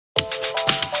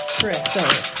Crystal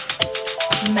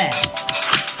Meth.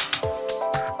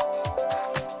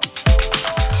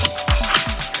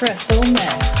 Crystal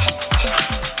Meth.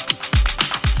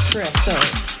 Crystal.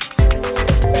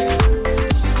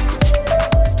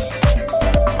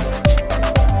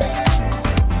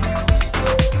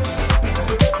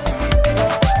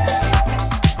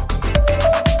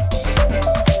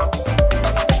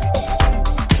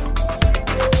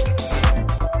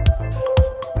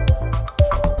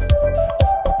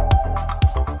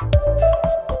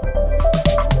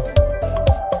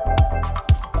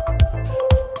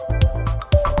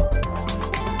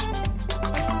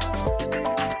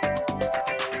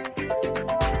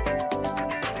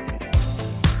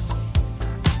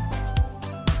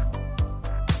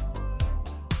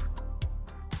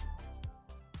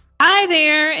 Hi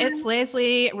there, it's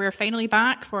Leslie. We're finally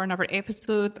back for another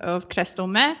episode of Crystal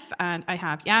Myth, and I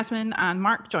have Yasmin and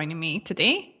Mark joining me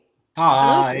today.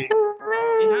 Hi.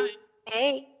 Hello.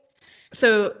 Hey.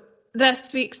 So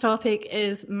this week's topic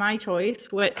is my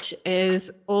choice, which is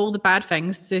all the bad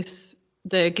things Zeus,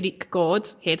 the Greek god,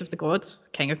 head of the gods,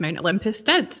 king of Mount Olympus,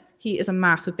 did. He is a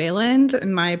massive bellend,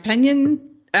 in my opinion,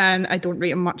 and I don't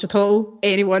rate him much at all.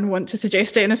 Anyone want to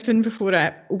suggest anything before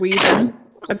I weigh in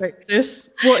about Zeus?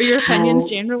 What are your opinions,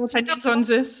 general opinions on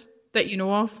Zeus that you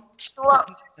know of? So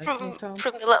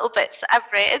from the little bits that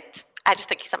I've read, I just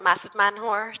think he's a massive man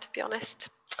whore, to be honest.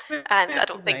 And I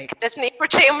don't think Disney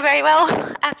portray him very well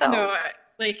at all. No,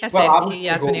 like I said to you,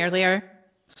 Yasmin, earlier,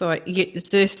 so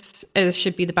Zeus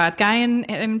should be the bad guy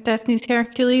in Disney's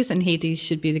Hercules, and Hades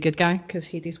should be the good guy, because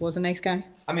Hades was a nice guy.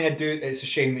 I mean, it's a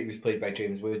shame that he was played by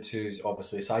James Woods, who's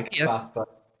obviously a psychopath,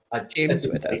 but James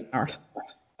Woods is arse.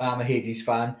 I'm a Hades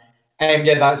fan.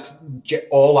 Yeah, that's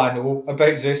all I know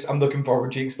about Zeus. I'm looking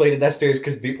forward to explaining this to us,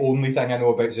 because the only thing I know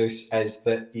about Zeus is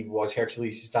that he was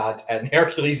Hercules' dad in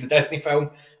Hercules, the Disney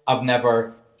film. I've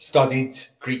never studied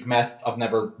Greek myth. I've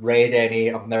never read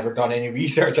any. I've never done any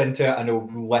research into it. I know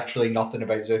literally nothing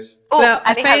about Zeus. Oh, well,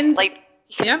 and he has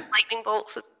lightning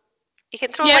bolts. He can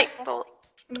throw lightning bolts.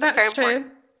 That's true.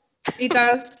 He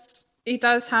does. He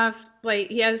does have, like,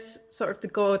 he is sort of the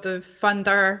god of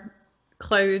thunder,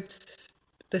 clouds,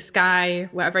 the sky,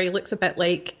 whatever. He looks a bit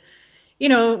like, you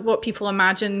know, what people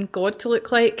imagine God to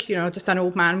look like, you know, just an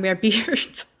old man with a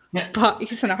beard. But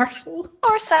he's an arsehole.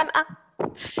 Or Santa.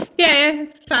 Yeah,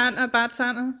 Santa, bad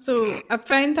Santa. So I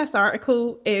found this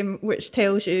article which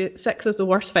tells you 6 of the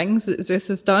worst things that Zeus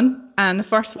has done. And the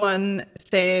first one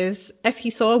says, if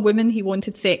he saw a woman he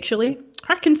wanted sexually,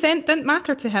 her consent didn't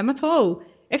matter to him at all.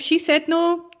 If she said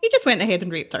no, he just went ahead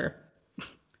and raped her.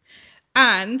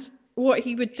 And what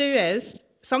he would do is,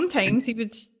 sometimes he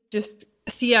would just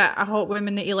see a hot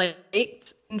woman that he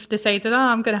liked and decided,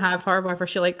 I'm going to have her whether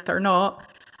she liked it or not.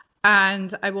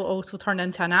 And I will also turn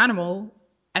into an animal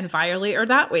and violate her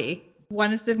that way.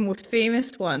 One of the most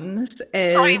famous ones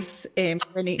is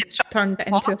when he turned it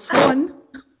into a swan.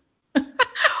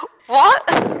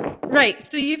 What? Right,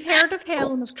 so you've heard of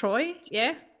Helen of Troy,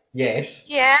 yeah? Yes.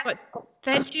 Yeah. But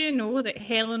did you know that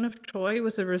Helen of Troy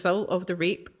was the result of the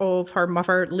rape of her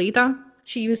mother, Leda?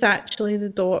 She was actually the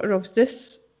daughter of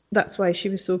Zeus. That's why she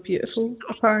was so beautiful,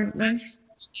 apparently.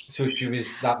 So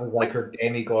that was like her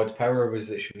demigod power, was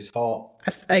that she was hot.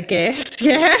 I guess,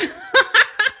 yeah.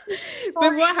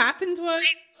 But what happened was...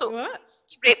 what?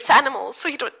 He rapes animals, so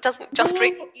he doesn't just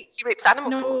rape, he rapes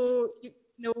animals.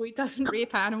 No, he doesn't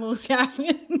rape animals,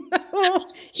 Yasmin.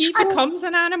 He becomes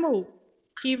an animal.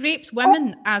 He rapes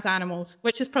women as animals,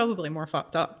 which is probably more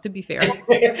fucked up, to be fair.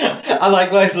 I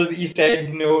like, Leslie, that you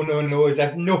said no, as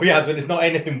if no, Yasmin, it's not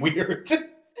anything weird. This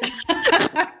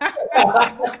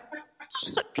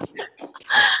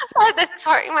is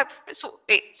hurting my... So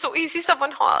you see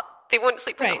someone hot, they won't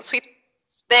sleep with them, so he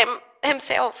them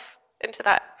himself into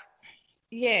that.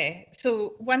 Yeah,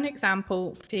 so one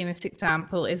famous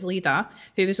example, is Leda,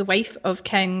 who was the wife of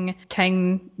King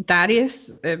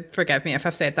Darius. Forgive me if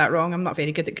I've said that wrong, I'm not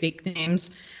very good at Greek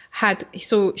names.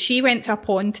 So she went to a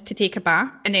pond to take a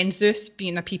bath, and then Zeus,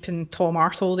 being a peeping Tom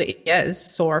arsehole that he is,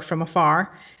 saw her from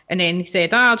afar, and then he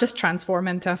said, I'll just transform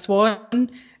into a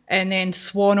swan, and then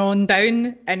swan on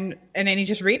down, and then he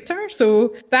just raped her.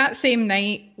 So that same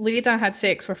night, Leda had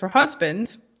sex with her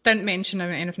husband. Didn't mention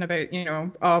anything about, you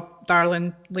know, oh,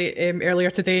 darling, earlier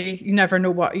today, you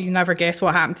never guess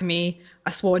what happened to me.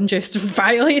 A swan just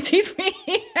violated me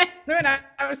when I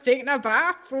was taking a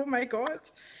bath. Oh my God.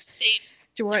 Do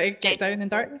you want to get down and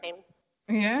dirty?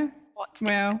 Yeah.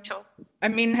 Well, I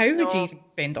mean, how would you even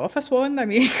fend off a swan? I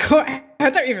mean, I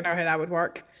don't even know how that would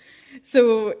work.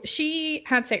 So she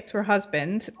had sex with her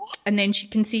husband, and then she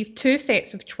conceived 2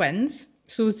 sets of twins.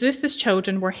 So Zeus's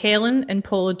children were Helen and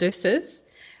Polydeuces.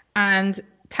 And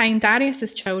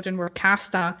Tyndareus' children were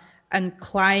Casta and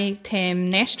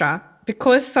Clytemnestra,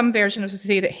 because some versions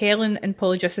say that Helen and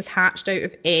Polyjustice hatched out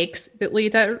of eggs that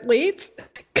Leda laid,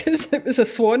 because it was a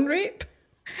swan rape.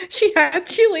 She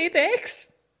laid eggs.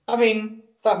 I mean,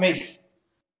 that makes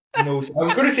no sense. I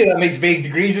was going to say that makes vague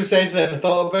degrees of sense, and I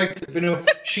thought about it, but no,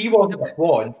 she wasn't a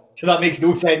swan, so that makes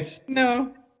no sense.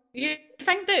 No. You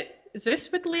think that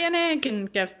Zeus would lay an egg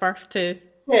and give birth to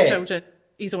children?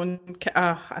 His own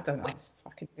I don't know, it's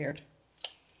fucking weird.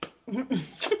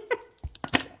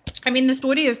 I mean, the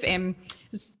story of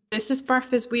Zeus's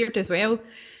birth is weird as well.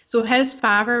 So his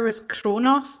father was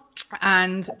Kronos,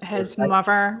 and his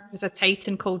mother was a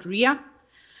titan called Rhea.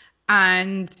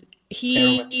 And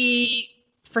he,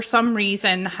 for some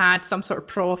reason, had some sort of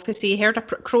prophecy.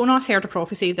 Kronos heard a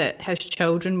prophecy that his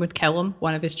children would kill him.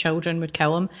 One of his children would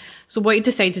kill him. So what he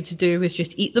decided to do was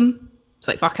just eat them. It's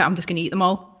like, fuck it, I'm just going to eat them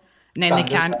all. And then they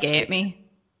can't get me.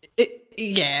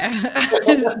 Yeah.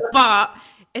 But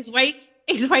his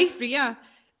wife Rhea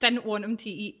didn't want him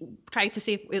to try to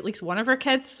save at least one of her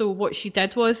kids. So what she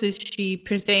did is she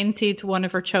presented one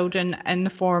of her children in the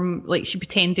form, like she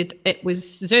pretended it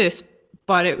was Zeus,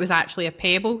 but it was actually a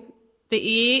pebble that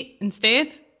he ate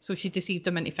instead. So she deceived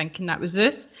him into thinking that was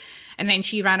Zeus. And then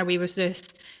she ran away with Zeus,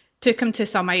 took him to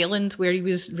some island where he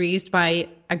was raised by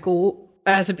a goat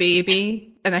as a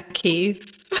baby in a cave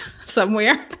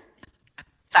somewhere.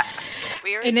 That's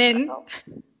weird. And then,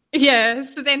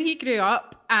 so then he grew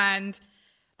up, and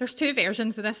there's two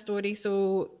versions of this story.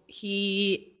 So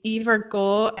he either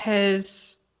got I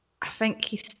think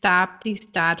he stabbed his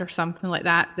dad or something like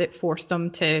that forced him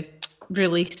to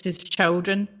release his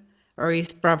children or his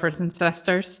brothers and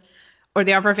sisters. Or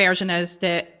the other version is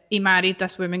that he married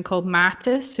this woman called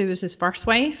Mattis, who was his first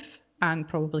wife and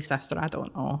probably sister, I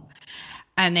don't know.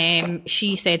 And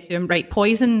she said to him, right,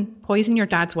 poison your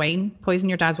dad's wine,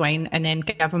 and then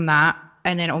give him that,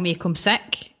 and then it'll make him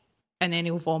sick, and then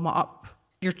he'll vomit up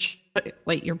your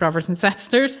brothers and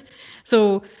sisters.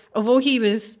 So although he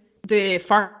was the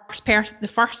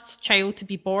first child to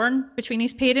be born between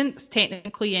his parents,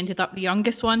 technically he ended up the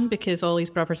youngest one because all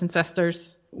his brothers and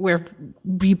sisters were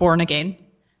reborn again.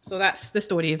 So that's the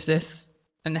story of Zeus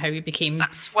and how he became.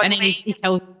 That's one and then way. he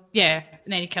killed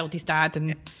his dad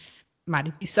and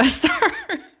married his sister.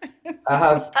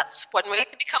 That's one way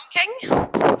to become king.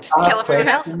 Just kill everyone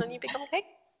else and then you become king.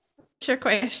 What's your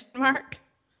question, Mark?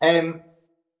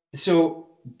 So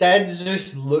did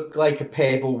Zeus look like a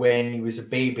pebble when he was a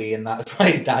baby, and that's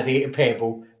why his dad ate a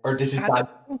pebble? Or does his dad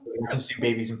consume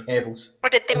babies and pebbles? Or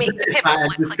did they make the pebble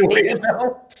look like a baby?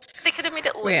 They could have made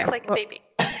it look like a baby.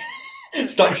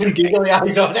 Stuck some googly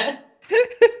eyes on it.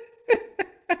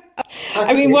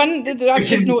 I mean, one that I've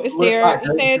just noticed there, he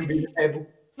said,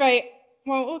 right,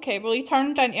 well, okay, well, he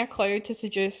turned into a cloud to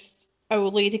seduce a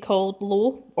lady called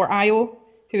Lo, or Io,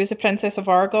 who was the princess of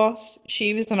Argos.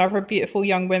 She was another beautiful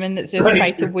young woman that Zeus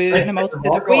tried to woo in a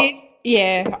multitude of ways.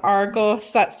 Yeah,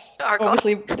 Argos, that's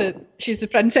obviously she's the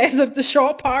princess of the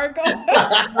shop Argos.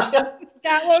 A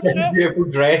beautiful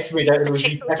dress made out of those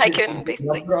tycoon,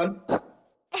 basically.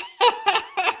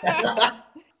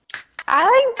 I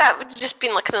think that would just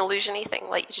be like an illusion-y thing,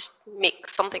 like you just make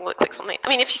something look like something. I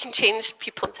mean, if you can change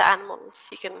people into animals,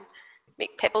 you can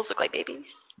make pebbles look like babies.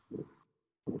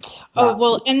 Oh,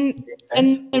 well, in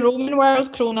the Roman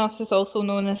world, Kronos is also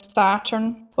known as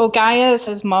Saturn. Well, Gaia is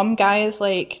his mum. Gaia is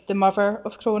like the mother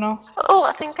of Kronos. Oh,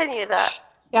 I think I knew that.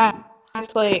 Yeah,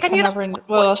 it's like another. We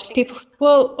used to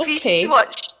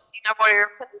watch Xena Warrior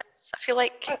Princess. I feel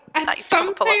like I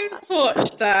sometimes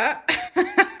watch that.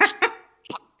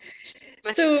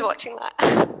 To watching that.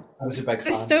 I was a big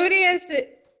fan. The story is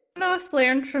that Kronos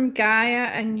learned from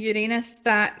Gaia and Uranus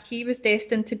that he was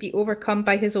destined to be overcome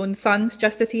by his own sons,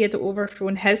 just as he had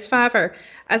overthrown his father.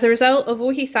 As a result, although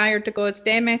he sired the gods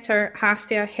Demeter,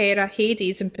 Hestia, Hera,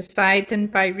 Hades, and Poseidon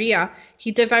by Rhea,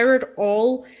 he devoured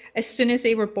all as soon as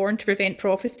they were born to prevent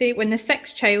prophecy. When the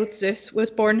sixth child, Zeus, was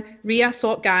born, Rhea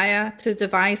sought Gaia to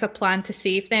devise a plan to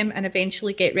save them and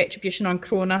eventually get retribution on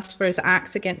Kronos for his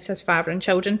acts against his father and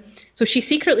children. So she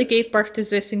secretly gave birth to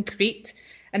Zeus in Crete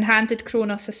and handed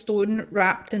Kronos a stone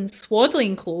wrapped in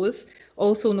swaddling clothes,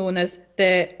 also known as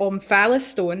the Omphalos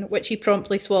stone, which he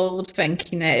promptly swallowed,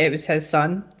 thinking that it was his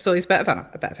son. So he's a bit of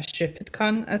a stupid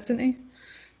cunt, isn't he?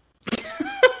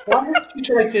 Why did you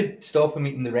try to stop him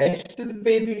eating the rest of the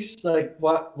babies? Like,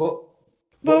 what well,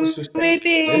 so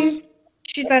maybe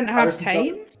she didn't have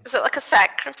time. Was it like a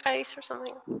sacrifice or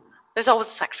something? There's always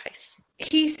a sacrifice.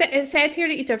 It said here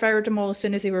that he devoured them all as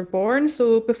soon as they were born,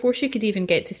 so before she could even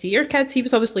get to see her kids, he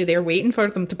was obviously there waiting for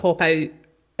them to pop out,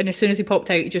 and as soon as he popped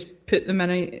out, he just put them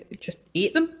in just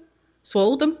ate them.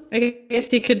 swallowed him. I guess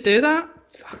he could do that.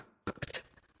 It's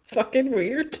fucking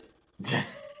weird.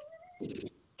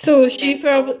 So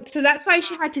so that's why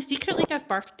she had to secretly give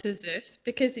birth to Zeus,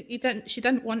 because she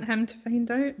didn't want him to find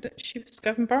out that she was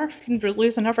giving birth and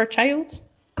lose another child.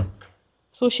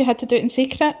 So she had to do it in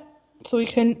secret, so he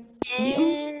couldn't eat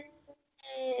him.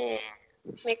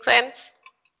 Makes sense.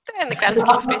 In the grand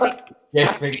scheme of crazy.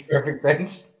 Yes, makes perfect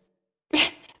sense.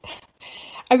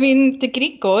 I mean, the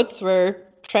Greek gods were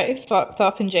pretty fucked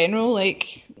up in general,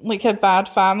 like a bad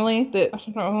family that, I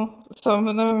don't know, some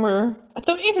of them were, I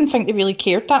don't even think they really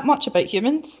cared that much about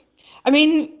humans. I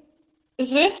mean,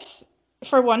 Zeus,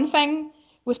 for one thing,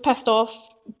 was pissed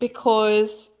off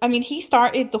because, I mean, he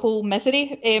started the whole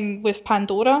misery with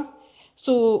Pandora.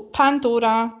 So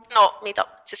Pandora... Not made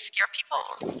up to scare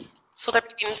people. So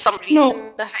there's been some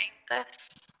reason behind this.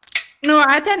 No,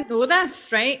 I didn't know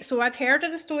this, right? So I'd heard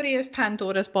of the story of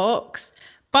Pandora's box,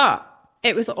 but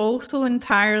it was also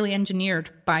entirely engineered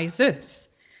by Zeus.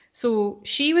 So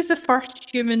she was the first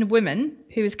human woman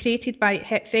who was created by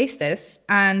Hephaestus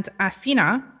and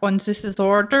Athena on Zeus's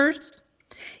orders.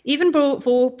 Even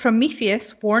though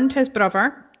Prometheus warned his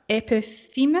brother,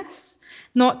 Epiphanes,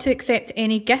 not to accept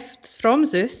any gifts from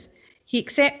Zeus, he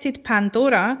accepted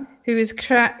Pandora, who was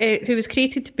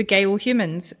created to beguile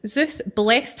humans. Zeus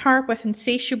blessed her with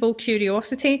insatiable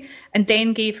curiosity and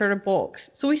then gave her a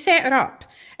box. So he set her up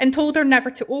and told her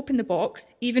never to open the box,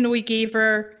 even though he gave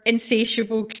her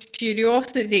insatiable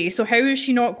curiosity. So how is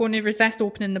she not going to resist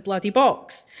opening the bloody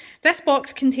box? This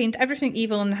box contained everything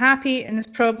evil and happy, and is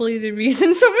probably the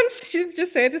reason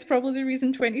just said it's probably the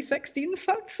reason 2016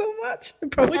 sucks so much, and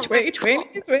probably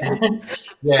 2020 as well.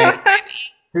 Yeah.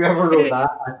 Whoever wrote that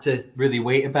had to really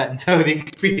wait a bit until they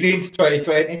experienced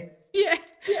 2020. Yeah,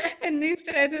 and they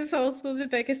said it's also the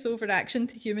biggest overreaction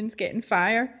to humans getting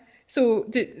fire. So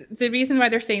the reason why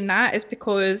they're saying that is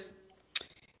because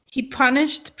he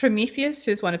punished Prometheus,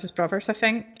 who's one of his brothers, I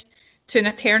think, to an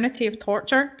eternity of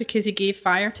torture because he gave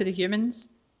fire to the humans.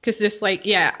 Because just like,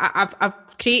 yeah,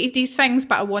 I've created these things,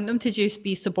 but I want them to just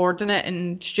be subordinate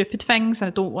and stupid things, and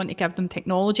I don't want to give them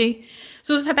technology.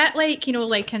 So it's a bit like,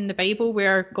 like in the Bible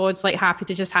where God's like happy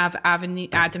to just have Adam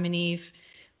and Eve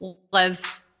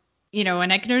live,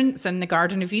 in ignorance in the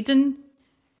Garden of Eden.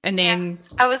 And then,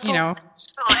 I was about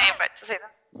to say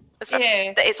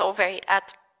that. It's all very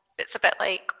it's a bit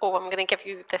like, I'm going to give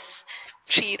you this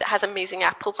tree that has amazing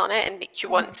apples on it and make you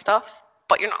want stuff,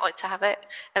 but you're not allowed to have it,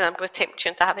 and I'm going to tempt you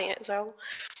into having it as well.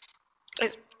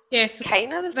 It's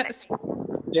kind of the same.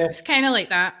 Yeah. It's kind of like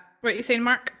that. What are you saying,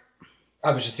 Mark?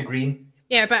 I was just agreeing.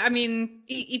 Yeah, but I mean,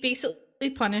 he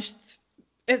basically punished...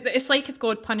 It's like if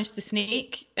God punished the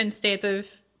snake instead of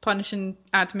punishing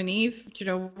Adam and Eve.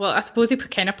 Well, I suppose he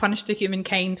kind of punished the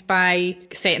humankind by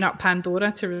setting up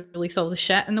Pandora to release all the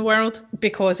shit in the world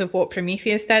because of what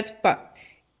Prometheus did. But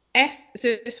if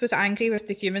Zeus was angry with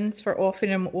the humans for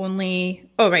offering him only...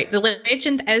 the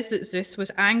legend is that Zeus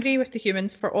was angry with the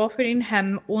humans for offering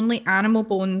him only animal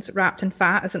bones wrapped in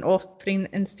fat as an offering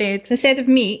instead of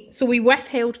meat. So he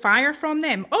withheld fire from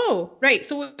them. So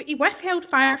he withheld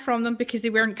fire from them because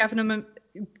they weren't giving him a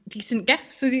decent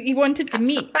gift. So he wanted the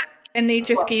meat, and they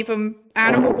just gave him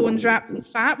animal bones wrapped in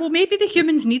fat. Well, maybe the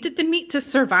humans needed the meat to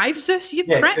survive, Zeus, you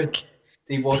prick.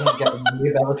 He wasn't getting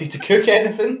the ability to cook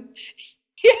anything.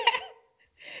 Yeah.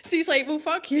 So he's like, well,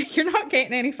 fuck you, you're not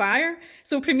getting any fire.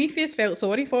 So Prometheus felt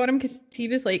sorry for him because he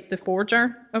was like the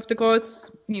forger of the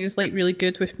gods. He was like really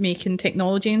good with making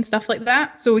technology and stuff like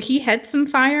that. So he hid some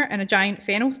fire in a giant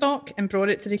fennel stalk and brought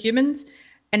it to the humans.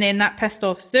 And then that pissed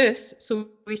off Zeus. So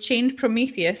we chained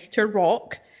Prometheus to a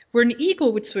rock where an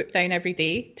eagle would swoop down every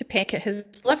day to peck at his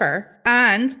liver.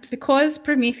 And because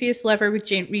Prometheus' liver would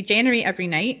regenerate every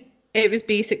night, it was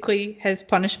basically his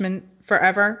punishment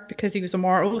forever because he was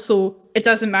immortal. So it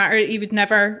doesn't matter, he would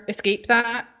never escape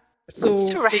that. So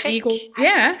terrific. The eagle,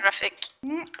 Terrific.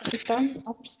 He's done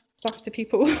other stuff to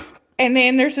people. And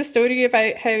then there's a story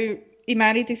about how he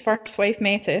married his first wife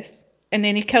Metis, and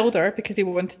then he killed her because he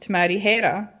wanted to marry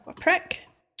Hera. What a prick.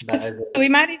 So he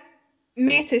married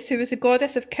Metis, who was a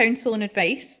goddess of counsel and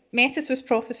advice. Metis was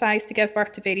prophesied to give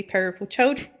birth to very powerful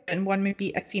children. One would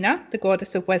be Athena, the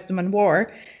goddess of wisdom and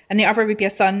war, and the other would be a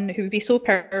son who would be so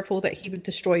powerful that he would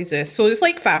destroy Zeus. So it's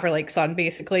like father, like son,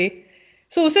 basically.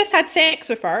 So Zeus had sex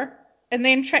with her, and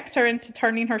then tricked her into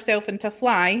turning herself into a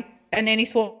fly, and then he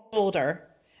swallowed her.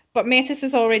 But Metis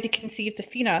has already conceived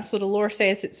Athena, so the lore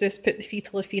says that Zeus put the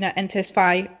fetal Athena into his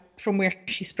thigh from where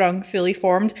she sprung, fully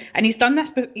formed. And he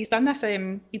does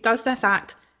this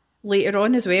act later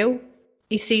on as well.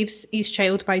 He saves his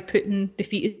child by putting the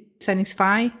fetus in his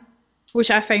thigh,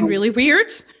 which I find really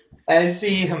weird. Is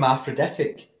he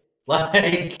hermaphroditic?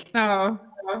 Like, No,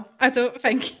 I don't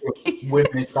think.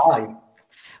 women die.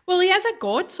 Well, he is a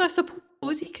god, so I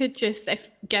suppose he could just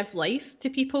give life to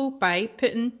people by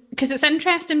putting. Because it's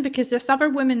interesting because this other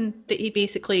woman that he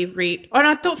basically raped, or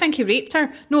I don't think he raped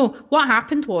her. No, what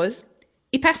happened was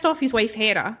he pissed off his wife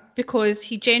Hera because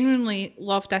he genuinely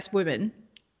loved this woman,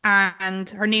 and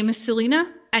her name is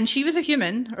Selena, and she was a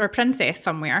human or a princess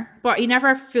somewhere, but he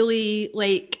never fully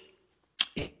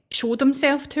showed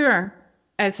himself to her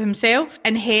as himself,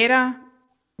 and Hera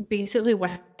basically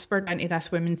whispered into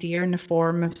this woman's ear in the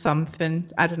form of something,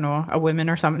 I don't know, a woman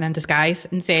or something in disguise,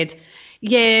 and said,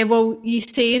 yeah, well, you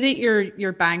say that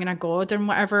you're banging a god and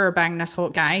whatever, or banging this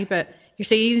hot guy, but you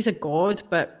say he's a god,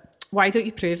 but why don't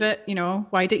you prove it?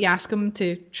 Why don't you ask him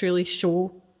to truly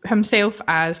show himself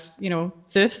as,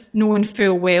 Zeus, knowing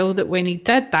full well that when he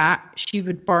did that, she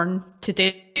would burn to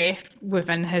death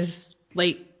within his,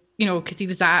 because he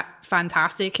was that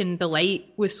fantastic and the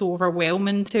light was so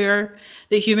overwhelming to her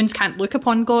that humans can't look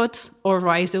upon gods,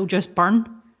 otherwise they'll just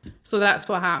burn. So that's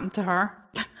what happened to her.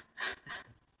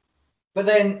 But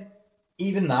then,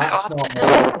 even that's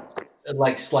not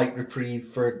a slight reprieve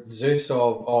for Zeus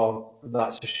of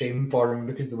that's a shame for him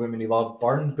because the women he loved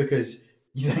burned, because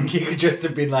you think he could just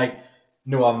have been like,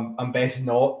 no, I'm best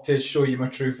not to show you my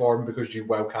true form because you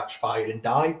will catch fire and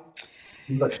die.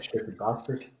 He's like a stupid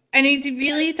bastard. And he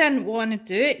really didn't want to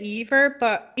do it either,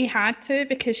 but he had to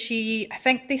because I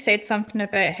think they said something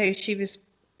about how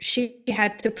she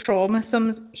had to promise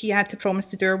him, he had to promise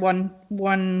to do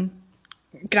her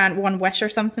grant one wish or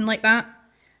something like that.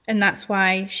 And that's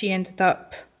why she ended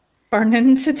up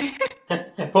burning to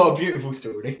death. What a beautiful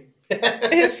story.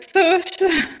 It's so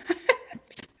sad.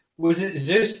 Was it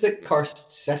Zeus that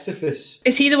cursed Sisyphus?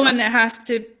 Is he the one that has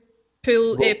to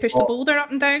push the boulder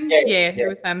up and down? Yeah, it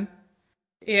was him.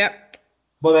 Yep.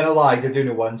 Well, then I lied. I do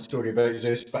know one story about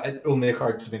Zeus, but it only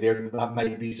occurred to me there that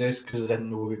might be Zeus because I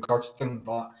didn't know who cursed him.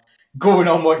 But going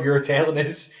on what you're telling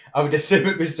us, I would assume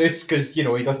it was Zeus because, he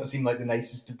doesn't seem like the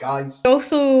nicest of guys.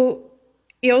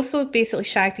 He also basically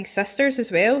shagged his sisters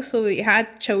as well. So he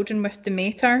had children with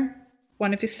Demeter,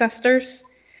 one of his sisters.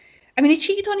 I mean, he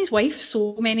cheated on his wife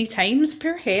so many times.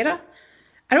 Poor Hera.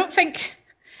 I don't think...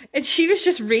 And she was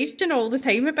just raging all the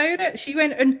time about it. She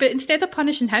went, but instead of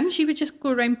punishing him, she would just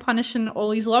go around punishing all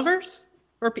his lovers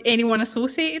or anyone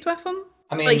associated with him.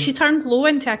 I mean, she turned Lo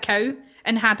into a cow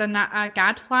and had a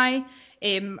gadfly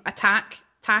attack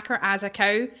her as a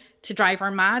cow to drive her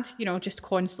mad. Just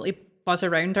constantly buzz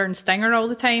around her and sting her all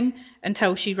the time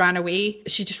until she ran away.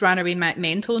 She just ran away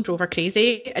mental and drove her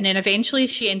crazy. And then eventually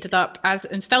she ended up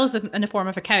in the form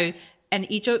of a cow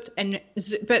in Egypt.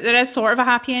 But there is sort of a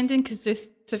happy ending because Zeus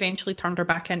eventually turned her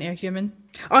back into a human.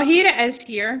 Oh, here it is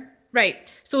here. Right.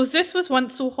 So Zeus was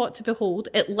once so hot to behold,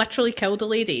 it literally killed a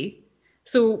lady.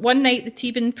 So one night the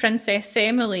Theban princess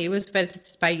Semele was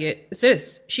visited by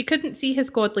Zeus. She couldn't see his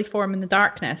godly form in the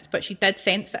darkness, but she did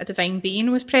sense that a divine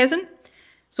being was present.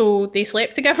 So they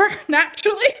slept together,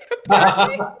 naturally,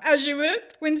 apparently, as you would.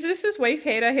 When Zeus's wife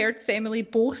Hera heard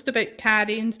Semele boast about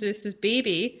carrying Zeus's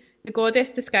baby, the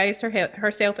goddess disguised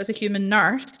herself as a human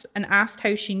nurse and asked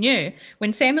how she knew.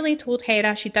 When Semele told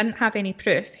Hera she didn't have any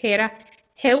proof, Hera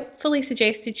helpfully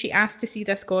suggested she ask to see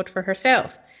this god for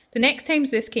herself. The next time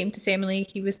Zeus came to Semele,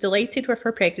 he was delighted with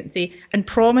her pregnancy and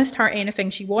promised her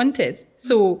anything she wanted.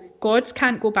 So gods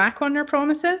can't go back on their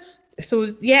promises.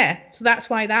 So that's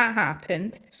why that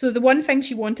happened. So the one thing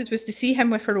she wanted was to see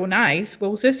him with her own eyes.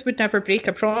 Well, Zeus would never break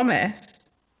a promise,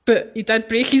 but he did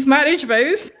break his marriage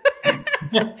vows.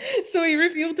 So he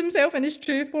revealed himself in his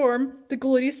true form. The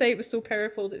glorious sight was so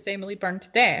powerful that Semele burned to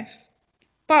death.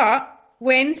 But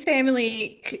when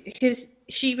Semele, because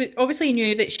she obviously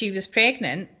knew that she was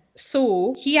pregnant,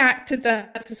 so he acted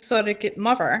as a surrogate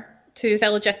mother to his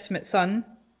illegitimate son,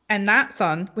 and that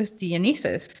son was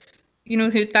Dionysus. You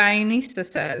know who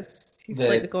Dionysus is? He's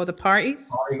like the god of parties.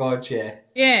 Party god, yeah.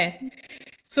 Yeah.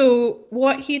 So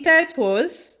what he did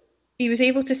was he was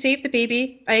able to save the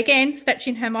baby by again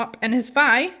stitching him up in his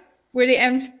thigh, where the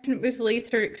infant was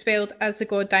later expelled as the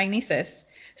god Dionysus.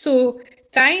 So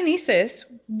Dionysus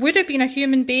would have been a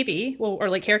human baby, or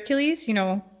like Hercules,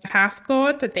 half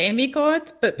god, a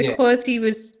demigod, but because he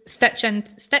was stitched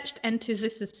into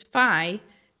Zeus's thigh,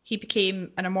 he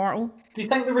became an immortal. Do you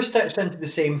think they were stitched into the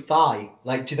same thigh?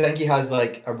 Like, do you think he has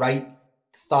like a right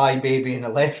thigh baby and a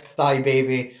left thigh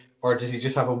baby? Or does he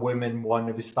just have a woman one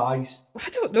of his thighs? I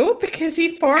don't know, because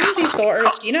he formed his daughter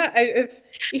Athena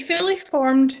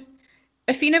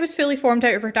Athena was fully formed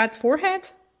out of her dad's forehead.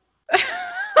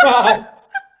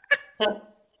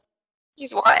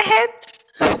 His what head?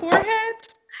 His forehead?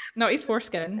 Not his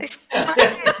foreskin. His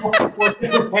forehead. What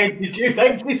head did you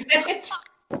think he said?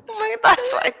 Oh my God,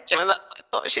 that's what I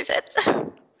thought she said.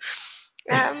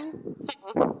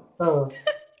 Oh.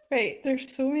 Right,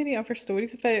 there's so many other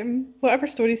stories about him. Whatever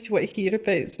stories do you want to hear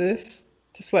about Zeus?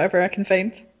 Just whatever I can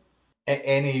find.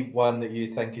 Any one that you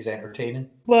think is entertaining?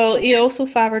 Well, he also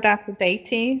favoured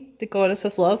Aphrodite, the goddess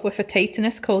of love, with a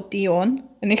titaness called Dion,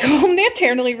 and they call him the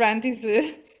eternally randy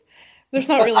Zeus. There's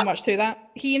not really much to that.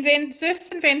 Zeus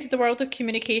invented the world of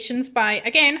communications by,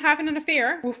 again, having an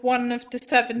affair with one of the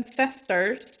 7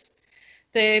 sisters,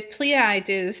 the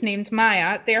Pleiades, named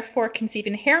Maya, therefore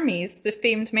conceiving Hermes, the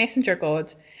famed messenger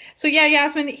god. So yeah,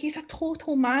 Yasmin, he's a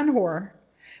total man whore.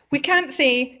 We can't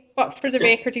say, but for the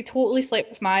record, he totally slept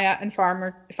with Maya and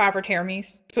favoured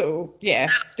Hermes. So yeah,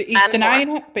 he's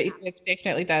denying it, but he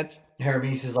definitely did.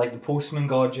 Hermes is like the postman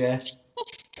god, yes.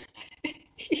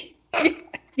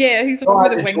 Yeah, he's the one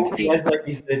with the winged feet.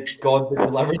 He's the god that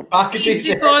delivers packages. He's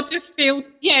the god of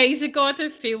failed. Yeah, he's the god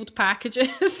of failed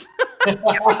packages.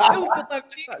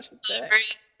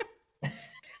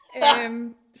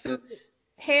 So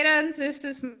Hera and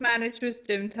Zeus's marriage was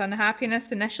doomed to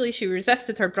unhappiness. Initially, she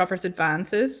resisted her brother's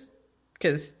advances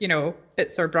because, you know,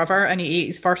 it's her brother and he ate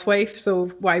his first wife, so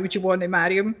why would you want to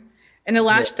marry him? In a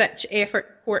last-ditch effort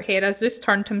to court Hera, Zeus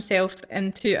turned himself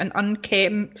into an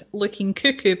unkempt-looking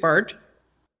cuckoo bird.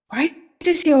 Why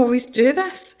does he always do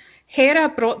this? Hera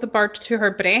brought the bird to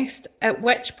her breast, at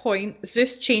which point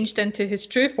Zeus changed into his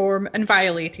true form and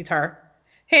violated her.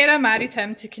 Hera married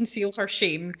him to conceal her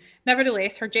shame.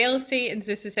 Nevertheless, her jealousy and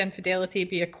Zeus's infidelity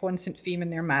be a constant theme in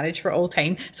their marriage for all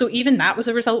time. So even that was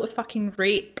a result of fucking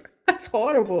rape. That's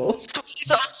horrible. So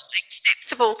it's also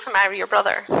acceptable to marry your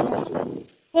brother?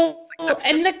 Well,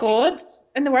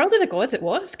 in the world of the gods, it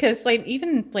was, because like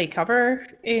even like other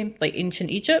like ancient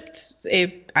Egypt,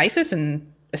 Isis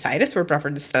and Osiris were brother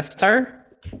and sister.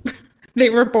 They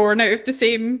were born out of the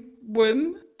same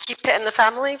womb. Keep it in the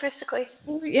family, basically.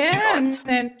 Yeah, and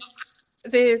then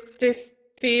the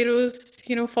pharaohs,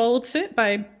 you know, followed suit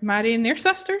by marrying their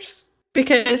sisters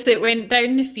because it went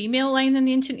down the female line in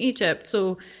ancient Egypt.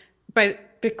 So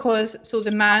because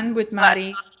the man would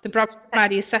marry the brother would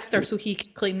marry his sister so he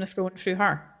could claim the throne through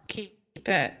her. Keep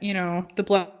it, you know, the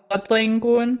bloodline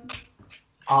going.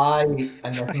 And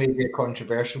this may be a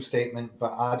controversial statement,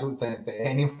 but I don't think that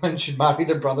anyone should marry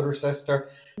their brother or sister.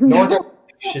 Nor do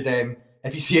you should,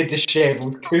 if you see a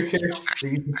dishevelled cuckoo,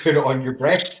 you can put it on your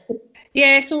breast.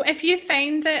 Yeah, so if you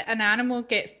find that an animal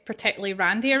gets particularly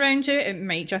randy around you, it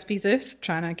might just be Zeus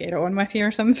trying to get it on with you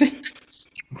or something.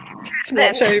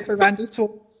 Watch out for randy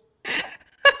swans.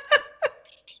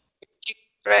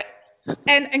 Right.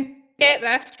 And get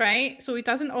this, right? So he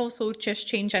doesn't also just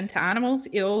change into animals.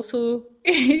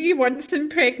 He once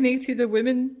impregnated a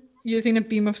woman using a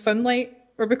beam of sunlight.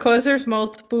 Or because there's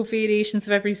multiple variations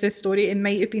of every Zeus story, it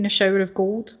might have been a shower of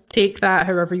gold. Take that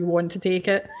however you want to take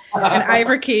it. In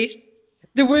either case,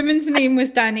 the woman's name was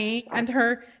Danae, and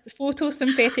her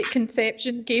photosynthetic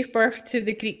conception gave birth to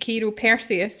the Greek hero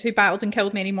Perseus, who battled and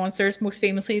killed many monsters, most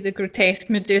famously the grotesque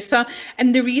Medusa.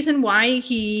 And the reason why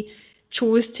he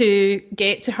chose to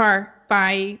get to her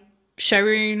by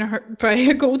showering her by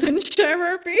a golden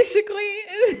shower, basically,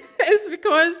 is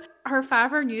because her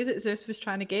father knew that Zeus was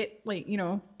trying to get, like, you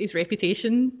know, his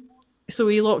reputation. So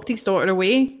he locked his daughter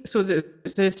away so that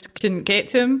Zeus couldn't get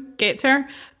to her.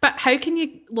 But how can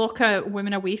you lock a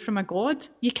woman away from a god?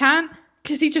 You can't,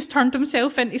 because he just turned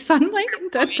himself into sunlight and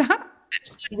did that.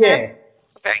 Yeah.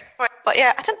 It's a very good point. But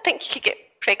yeah, I didn't think you could get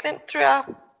pregnant through a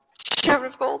shower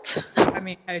of gold. I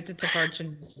mean, how did the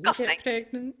Virgin get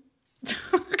pregnant?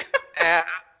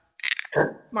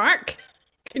 Mark,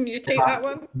 can you take that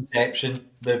one? Conception.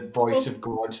 The voice of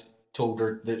God told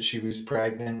her that she was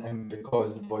pregnant, and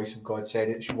because the voice of God said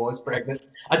it, she was pregnant.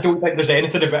 I don't think there's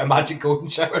anything about a magic golden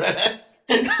shower in it.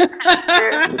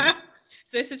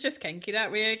 So this is just kinky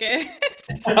that way, I guess.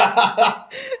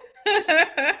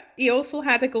 He also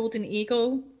had a golden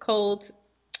eagle called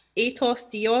Atos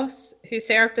Dios, who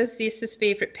served as Zeus's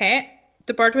favourite pet.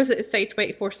 The bird was at his side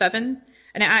 24/7, and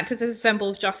it acted as a symbol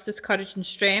of justice, courage and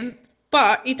strength.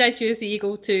 But he did use the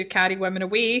eagle to carry women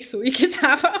away so he could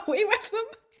have it away with them.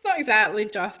 It's not exactly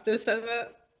justice, is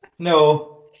it?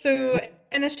 No. So,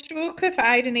 in a stroke of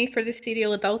irony for the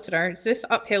serial adulterer, Zeus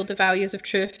upheld the values of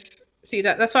truth. See,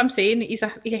 that's what I'm saying. He's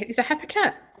a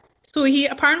hypocrite. So he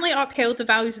apparently upheld the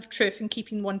values of truth and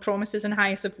keeping one promises in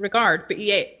highest of regard, but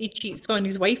yet he cheats on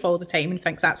his wife all the time and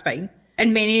thinks that's fine.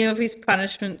 And many of his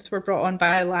punishments were brought on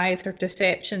by lies or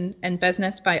deception in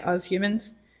business by us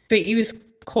humans. But he was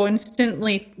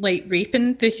constantly like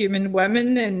raping the human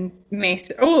women and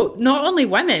not only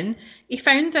women. He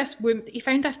found this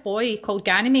boy called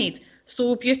Ganymede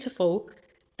so beautiful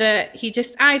that he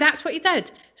just, that's what he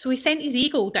did. So he sent his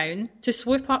eagle down to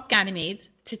swoop up Ganymede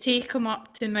to take him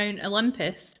up to Mount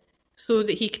Olympus so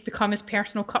that he could become his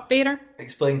personal cupbearer.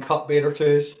 Explain cupbearer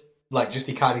to us. Like, just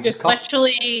he carried his cup?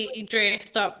 Literally, he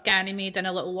dressed up Ganymede in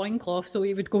a little loincloth so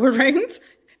he would go around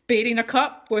bearing a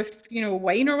cup with,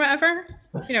 wine or whatever.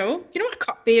 You know what a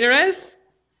cupbearer is?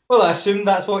 Well, I assumed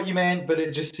that's what you meant, but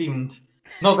it just seemed...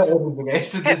 Not that all the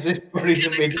rest of the Zeus stories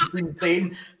have made it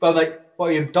insane, but like,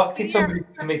 what, you abducted somebody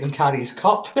to make them carry his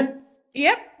cup?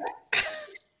 Yep.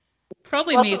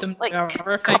 Probably made them do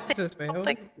other things as well.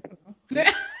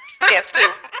 Yes, too.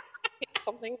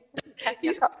 Something.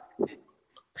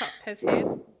 Cut his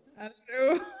head. I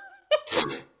don't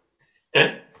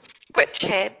know. Which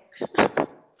head?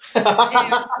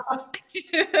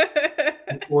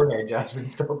 Forehead,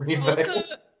 Jasmine, stop me Also,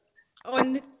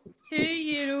 on the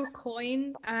 €2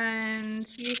 coin and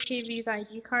UKV's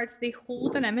ID cards, they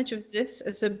hold an image of Zeus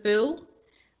as a bull.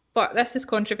 But this is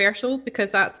controversial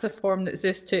because that's the form that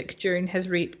Zeus took during his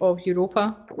rape of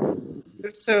Europa.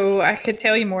 So I could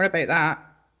tell you more about that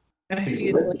if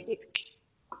you'd like.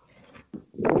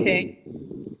 Okay.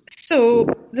 So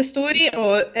the story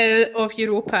of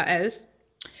Europa is,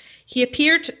 he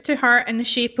appeared to her in the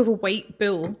shape of a white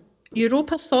bull.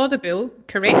 Europa saw the bull,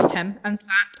 caressed him, and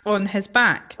sat on his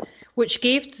back, which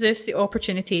gave Zeus the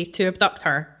opportunity to abduct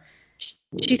her.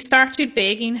 She started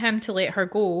begging him to let her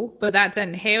go, but that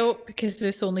didn't help because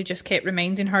Zeus only just kept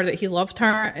reminding her that he loved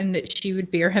her and that she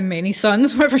would bear him many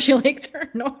sons, whether she liked her or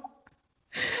not.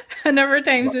 Another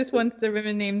time, Zeus wanted a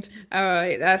woman named,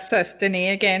 that's Danae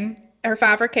again. Her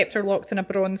father kept her locked in a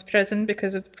bronze prison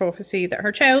because of the prophecy that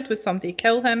her child would someday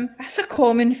kill him. That's a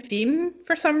common theme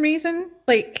for some reason.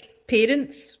 Like,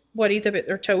 parents worried about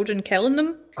their children killing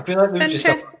them. I feel like there was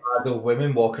just a lot of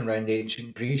women walking around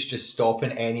ancient Greece just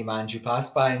stopping any man she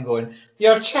passed by and going,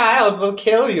 "Your child will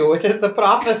kill you, it is the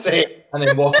prophecy." And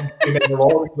then walking through the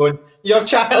wall and going, "Your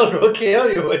child will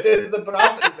kill you, it is the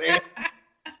prophecy."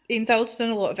 He indulged in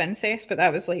a lot of incest, but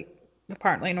that was like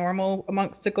apparently normal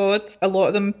amongst the gods. A lot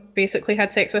of them basically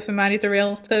had sex with and married their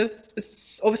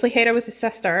relatives. Obviously, Hera was his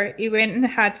sister. He went and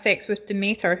had sex with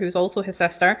Demeter, who was also his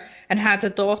sister, and had a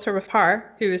daughter with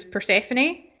her, who was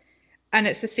Persephone. And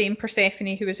it's the same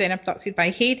Persephone who was then abducted by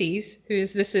Hades, who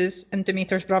is Zeus's and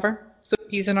Demeter's brother. So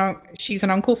she's an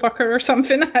uncle fucker or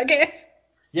something, I guess.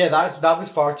 Yeah, that was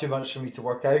far too much for me to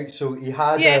work out. So he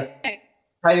had a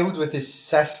child with his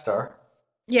sister.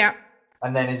 Yeah.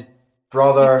 And then his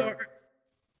brother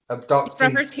abducted. His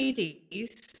brother's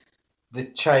Hades. The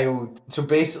child. So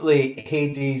basically,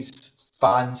 Hades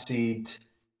fancied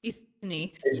his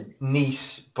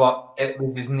niece, but it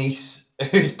was his niece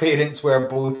whose parents were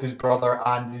both his brother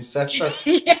and his sister.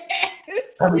 Yes.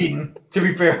 I mean, to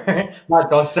be fair, that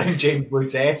does sound James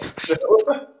Woods-esque. So.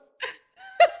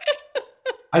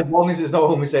 As long as it's not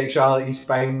homosexuality, he's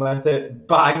fine with it.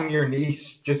 Bang your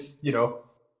niece, just,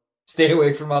 stay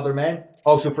away from other men.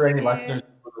 Also, for any listeners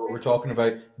who know what we're talking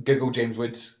about, Google James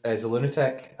Woods as a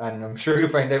lunatic, and I'm sure you'll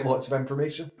find out lots of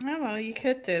information. Oh, well, you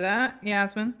could do that,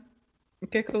 Yasmin.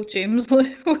 Google James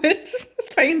Woods,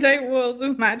 find out what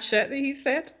the mad shit that he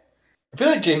said. I feel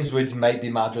like James Woods might be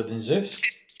madder than Zeus.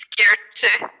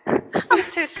 I'm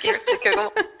too scared to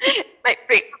Google. Might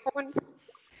break the phone.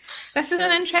 This is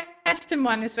an interesting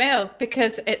one as well,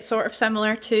 because it's sort of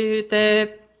similar to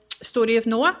the story of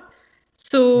Noah.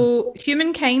 So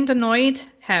humankind annoyed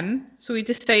him, so he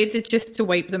decided just to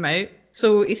wipe them out.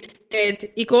 So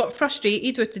he got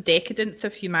frustrated with the decadence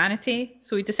of humanity,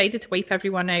 so he decided to wipe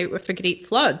everyone out with a great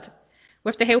flood.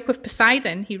 With the help of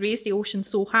Poseidon, he raised the ocean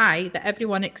so high that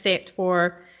everyone except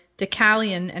for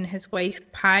Deucalion and his wife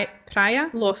Priya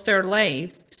lost their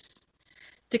lives.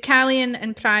 Deucalion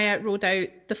and Priya rode out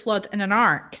the flood in an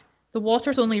ark. The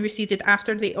waters only receded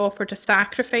after they offered a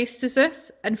sacrifice to Zeus,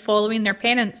 and following their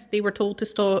penance, they were told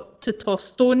to toss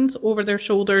stones over their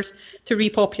shoulders to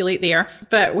repopulate the earth.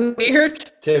 But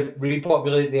weird. To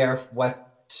repopulate the earth with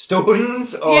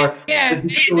stones, or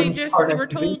they were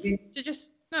told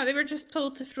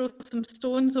to throw some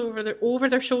stones over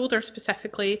their shoulders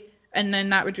specifically, and then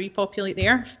that would repopulate the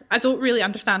earth. I don't really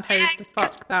understand how the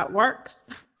fuck that works.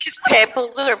 Because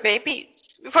pebbles are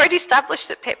babies. We've already established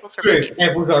that pebbles are babies.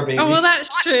 Pebbles are babies. Oh, well, that's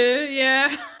true,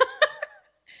 yeah.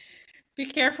 Be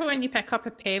careful when you pick up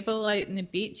a pebble out on the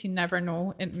beach. You never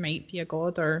know. It might be a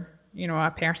god or,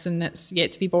 a person that's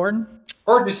yet to be born.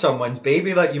 Or just someone's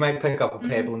baby. Like, you might pick up a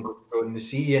pebble and go throw it in the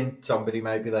sea, and somebody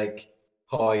might be like,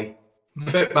 "Hi,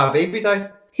 put my baby down."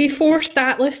 He forced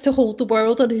Atlas to hold the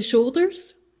world on his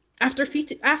shoulders. After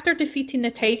defeating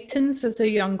the Titans as a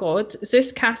young god,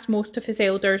 Zeus cast most of his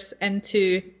elders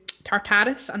into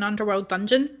Tartarus, an underworld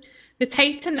dungeon. The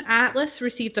Titan Atlas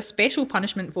received a special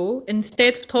punishment, though.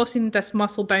 Instead of tossing this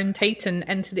muscle-bound Titan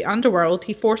into the underworld,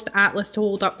 he forced Atlas to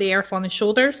hold up the earth on his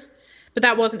shoulders. But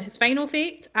that wasn't his final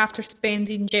fate. After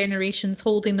spending generations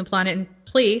holding the planet in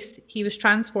place, he was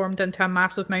transformed into a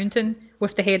massive mountain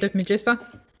with the head of Medusa.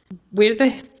 Where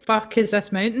the fuck is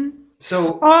this mountain?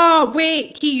 Oh,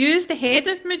 wait, he used the head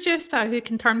of Medusa, who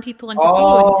can turn people into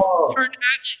stone, to turn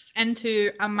Atlas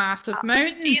into a massive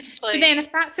mountain. But then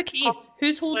if that's the case,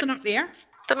 who's holding up the earth?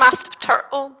 The massive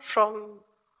turtle from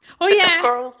the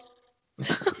Squirrel.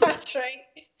 That's right.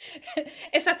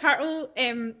 It's a turtle,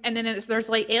 and then there's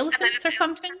like elephants or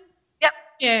something. Yep.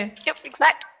 Yeah. Yep,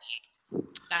 exactly.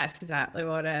 That's exactly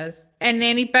what it is. And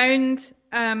then he bound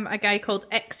a guy called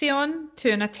Ixion to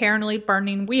an eternally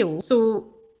burning wheel.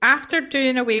 So after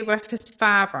doing away with his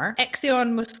father,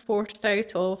 Ixion was forced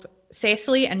out of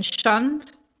Thessaly and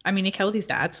shunned. I mean, he killed his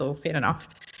dad, so fair enough.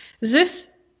 Zeus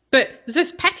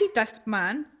pitied this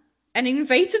man and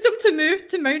invited him to move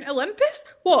to Mount Olympus.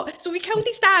 What? So he killed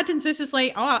his dad, and Zeus is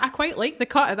like, oh, I quite like the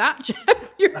cut of that jib.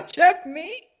 Your jib,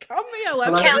 mate. Come here,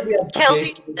 Olympus. Kill his dad. Kill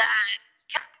his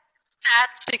dad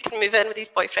so he can move in with his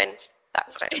boyfriend.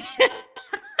 That's right.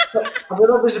 I don't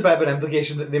know if there's a bit of an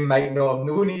implication that they might not have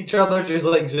known each other, just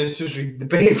like Zeus was reading the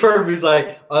paper, was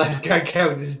like, oh, this guy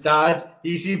killed his dad,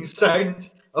 he seems sound,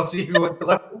 obviously he wants to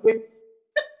live with me.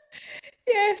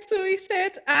 Yeah, so he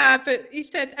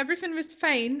said everything was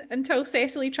fine until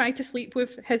Thessaly tried to sleep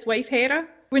with his wife Hera.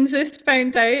 When Zeus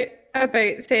found out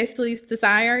about Thessaly's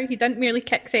desire, he didn't merely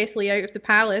kick Thessaly out of the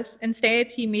palace,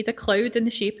 instead he made a cloud in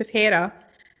the shape of Hera.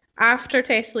 After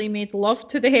Thessaly made love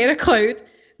to the Hera cloud,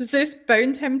 Zeus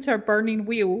bound him to a burning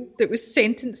wheel that was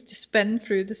sentenced to spin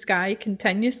through the sky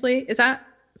continuously. Is that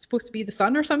supposed to be the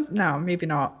sun or something? No, maybe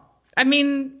not. I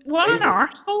mean, what an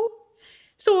arsehole.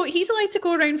 So he's allowed to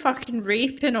go around fucking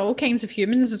raping all kinds of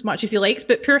humans as much as he likes,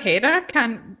 but poor Hera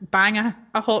can't bang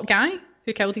a hot guy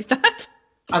who killed his dad.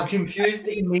 I'm confused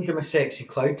that he made him a sexy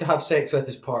cloud to have sex with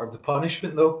as part of the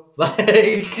punishment, though.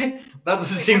 Like, that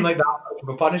doesn't seem like that much of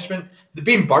a punishment. The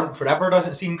being burnt forever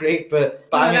doesn't seem great,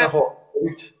 but banging a hot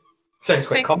cloud sounds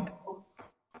quite comfortable.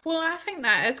 Well, I think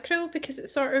that is cruel because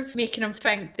it's sort of making him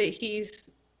think that he's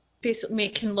basically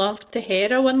making love to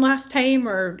Hera one last time,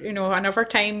 or another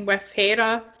time with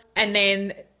Hera, and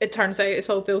then it turns out it's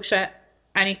all bullshit,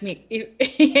 and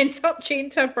he ends up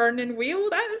chained to a burning wheel.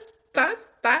 That is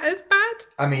bad.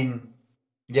 I mean,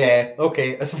 yeah,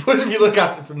 okay. I suppose if you look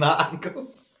at it from that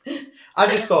angle, I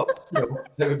just thought it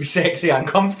would be sexy and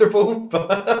comfortable,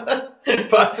 but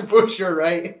I suppose you're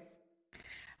right.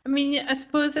 I mean, I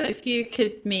suppose if you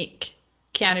could make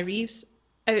Keanu Reeves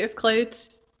out of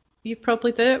clouds, you'd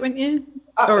probably do it, wouldn't you?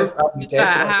 Or does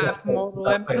that have moral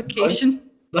implication?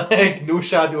 Like, no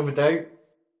shadow of a doubt.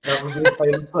 That would be the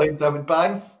final clouds I would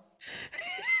bang.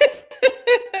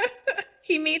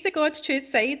 He made the gods choose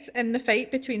sides in the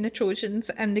fight between the Trojans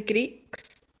and the Greeks.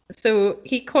 So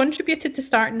he contributed to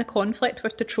starting the conflict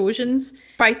with the Trojans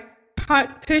by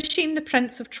pushing the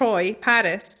Prince of Troy,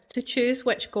 Paris, to choose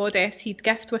which goddess he'd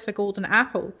gift with a golden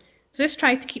apple. Zeus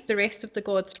tried to keep the rest of the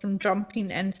gods from jumping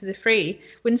into the fray.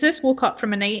 When Zeus woke up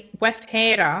from a night with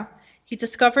Hera, he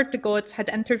discovered the gods had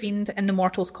intervened in the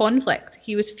mortals' conflict.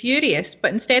 He was furious,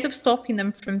 but instead of stopping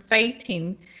them from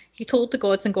fighting, he told the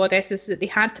gods and goddesses that they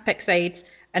had to pick sides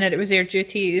and that it was their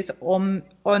duty as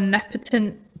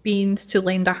omnipotent beings to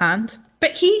lend a hand.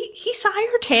 But he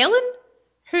sired Helen,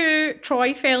 who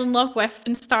Troy fell in love with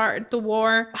and started the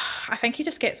war. I think he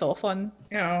just gets off on,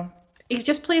 he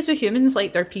just plays with humans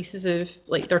like they're pieces of,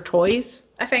 like they're toys,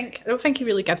 I don't think he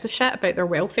really gives a shit about their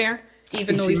welfare,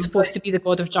 even though he's supposed to be the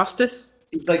god of justice.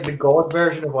 He's like the god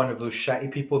version of one of those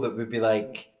shitty people that would be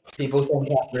like, people think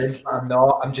I'm rude, but I'm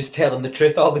not. I'm just telling the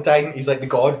truth all the time. He's like the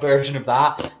god version of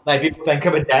that. Like, people think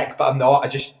I'm a dick, but I'm not. I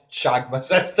just shagged my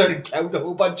sister and killed a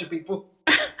whole bunch of people.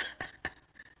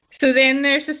 So then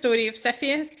there's the story of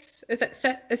Cepheus. Is it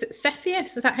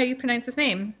Cepheus? Is that how you pronounce his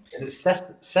name? Is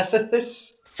it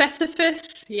Sisyphus?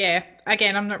 Sisyphus? Yeah.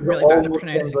 Again, I'm not really bad at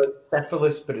pronouncing it.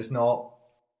 Syphilis, but it's not.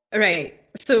 Right.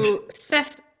 So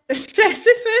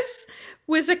Sisyphus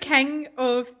was a king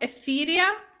of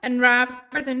Ephyria, and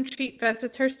rather than treat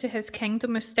visitors to his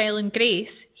kingdom with style and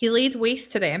grace, he laid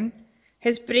waste to them.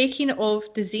 His breaking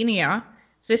of the Xenia,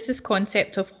 Zeus's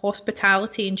concept of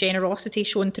hospitality and generosity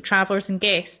shown to travellers and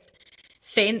guests,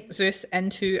 sent Zeus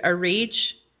into a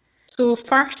rage. So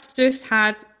first Zeus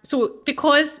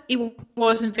because he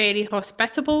wasn't very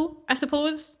hospitable, I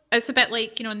suppose, it's a bit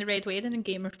like, in the Red Wedding in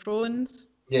Game of Thrones,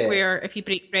 where if you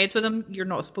break bread with them, you're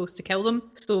not supposed to kill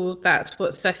them. So that's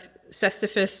what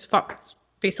Sisyphus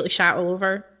basically shat all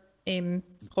over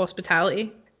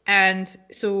hospitality. And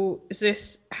so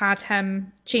Zeus had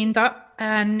him chained up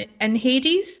in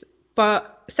Hades,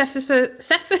 but Sisyphus,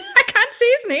 I can't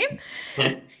say his name.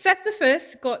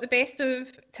 Sisyphus got the best of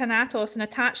Thanatos and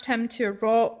attached him to a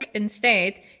rock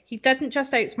instead. He didn't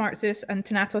just outsmart Zeus and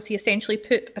Thanatos, he essentially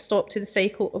put a stop to the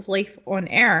cycle of life on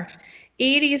Earth.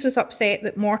 Ares was upset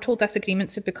that mortal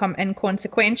disagreements had become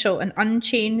inconsequential and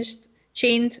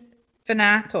chained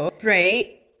Thanatos.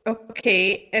 Right.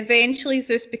 Okay, eventually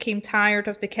Zeus became tired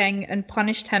of the king and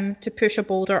punished him to push a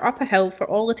boulder up a hill for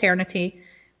all eternity.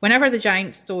 Whenever the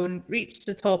giant stone reached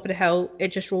the top of the hill, it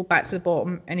just rolled back to the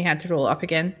bottom and he had to roll it up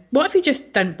again. What if he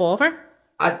just didn't bother?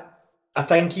 I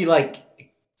think he like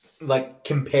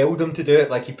compelled him to do it,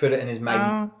 like he put it in his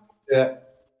mind to do it.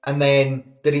 And then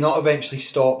did he not eventually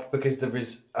stop because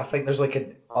there's like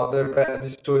another bit of the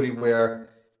story where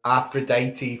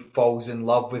Aphrodite falls in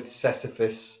love with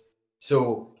Sisyphus.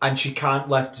 So, and she can't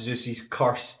lift Zeus's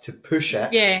curse to push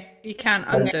it. Yeah, you can't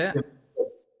undo it.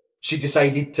 She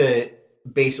decided to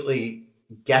basically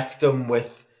gift him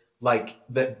with like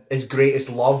his greatest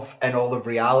love in all of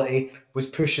reality was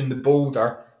pushing the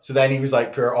boulder. So then he was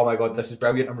like, oh my god, this is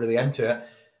brilliant, I'm really into it.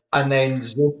 And then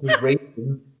Zeus was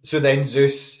raging. So then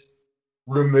Zeus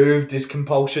removed his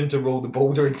compulsion to roll the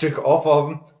boulder and took it off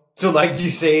of him. So like you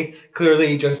say, clearly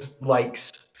he just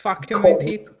likes fucking with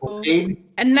people.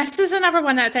 And this is another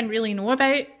one that I didn't really know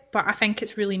about, but I think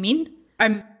it's really mean.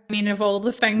 I mean, of all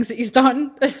the things that he's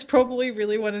done, it's probably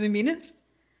really one of the meanest.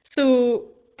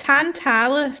 So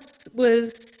Tantalus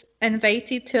was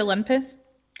invited to Olympus.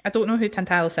 I don't know who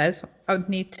Tantalus is. I would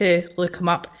need to look him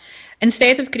up.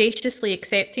 Instead of graciously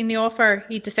accepting the offer,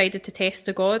 he decided to test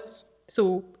the gods.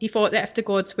 So he thought that if the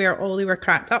gods were all they were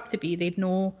cracked up to be, they'd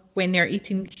know when they're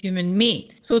eating human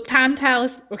meat. So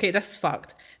Tantalus, okay, this is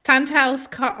fucked. Tantalus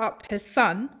cut up his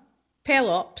son,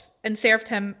 Pelops, and served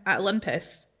him at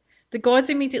Olympus. The gods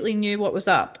immediately knew what was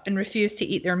up and refused to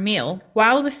eat their meal,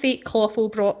 while the fake Clotho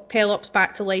brought Pelops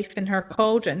back to life in her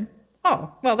cauldron.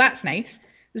 Oh, well, that's nice.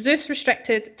 Zeus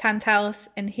restricted Tantalus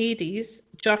in Hades,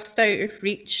 just out of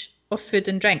reach of food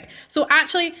and drink. So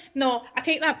actually, no, I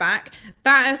take that back.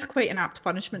 That is quite an apt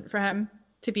punishment for him,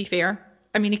 to be fair.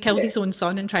 I mean, he killed his own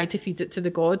son and tried to feed it to the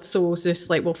gods, so Zeus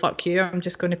like, well, fuck you, I'm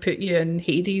just going to put you in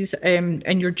Hades, and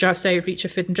you're just out of reach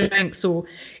of food and drink. So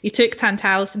he took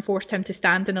Tantalus and forced him to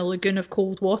stand in a lagoon of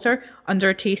cold water under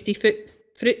a tasty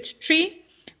fruit tree.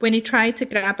 When he tried to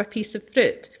grab a piece of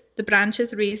fruit, the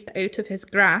branches raised out of his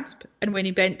grasp, and when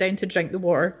he bent down to drink the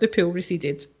water, the pool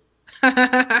receded.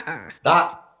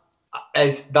 That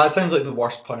sounds like the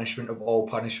worst punishment of all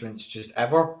punishments just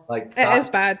ever. Like it is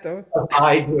bad though. The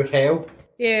idea of hell.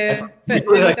 Yeah, but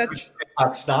really,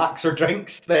 have snacks or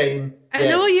drinks, then I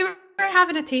know you were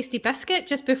having a tasty biscuit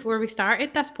just before we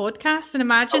started this podcast, and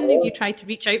imagine if you tried to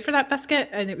reach out for that biscuit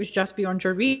and it was just beyond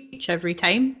your reach every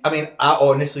time. I mean, I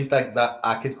honestly think that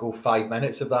I could go 5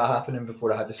 minutes of that happening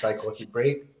before I had a psychotic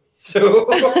break. So you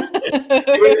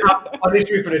would have to punish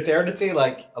me for eternity.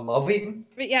 Like, I love eating.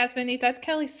 But yes, when he did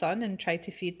kill his son and tried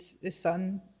to feed his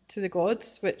son to the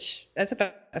gods, which is a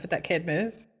bit of a dickhead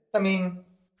move. I mean,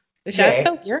 is she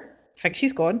still here? I think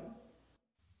she's gone.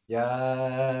 Yasmin.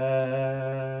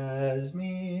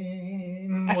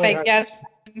 I think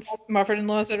Yasmin's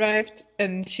mother-in-law's arrived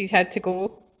and she had to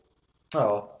go.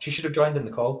 Oh, she should have joined in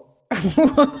the call.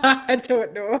 I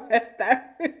don't know if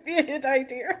that would be a good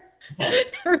idea.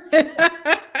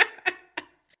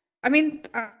 I mean,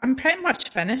 I'm pretty much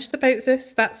finished about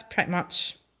this. That's pretty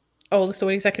much all the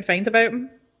stories I could find about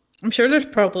him. I'm sure there's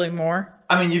probably more.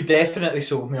 I mean, you've definitely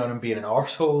sold me on him being an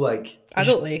arsehole. Like, I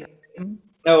don't like him.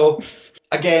 No.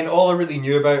 Again, all I really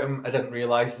knew about him, I didn't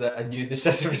realise that I knew the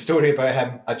Sisyphus story about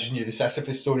him. I just knew the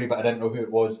Sisyphus story, but I didn't know who it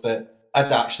was that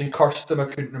I'd actually cursed him. I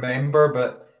couldn't remember.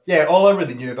 But yeah, all I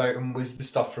really knew about him was the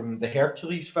stuff from the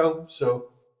Hercules film.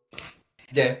 So,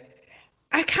 yeah.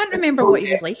 I can't remember what he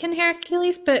was like in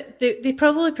Hercules, but they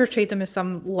probably portrayed him as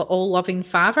some all-loving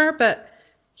father, but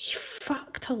he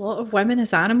fucked a lot of women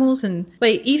as animals, and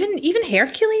like even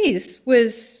Hercules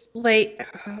was like,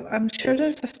 I'm sure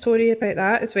there's a story about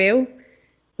that as well.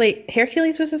 Like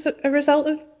Hercules was a result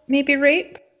of maybe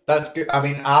rape. That's good. I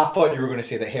mean, I thought you were going to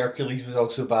say that Hercules was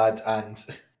also bad, and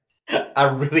I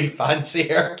really fancy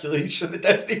Hercules from the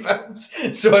Disney films,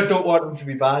 so I don't want him to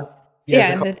be bad.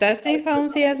 Yeah, in the Disney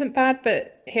films he isn't bad,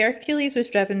 but Hercules was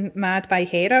driven mad by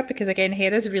Hera because, again,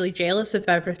 Hera's really jealous of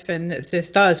everything that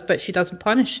Zeus does, but she doesn't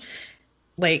punish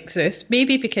like Zeus.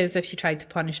 Maybe because if she tried to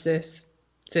punish Zeus,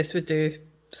 Zeus would do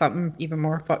something even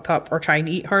more fucked up or try and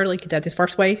eat her like he did his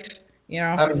first wife, you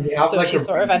know. I mean, so like she's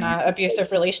sort of in an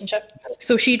abusive relationship.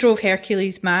 So she drove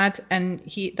Hercules mad, and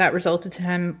that resulted in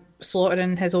him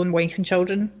slaughtering his own wife and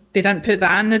children. They didn't put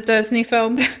that in the Disney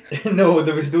film. No,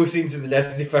 there was no scenes in the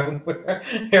Disney film where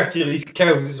Hercules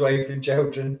kills his wife and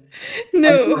children.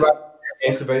 No.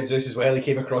 Yes, about Zeus as well. He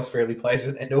came across fairly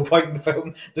pleasant. At no point in the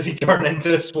film does he turn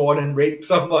into a swan and rape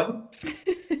someone.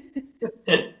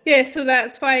 Yeah, so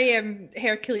that's why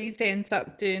Hercules ends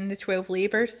up doing the 12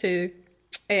 labours to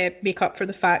make up for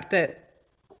the fact that,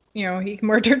 you know, he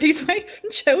murdered his wife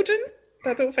and children.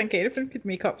 I don't think anything could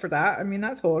make up for that. I mean,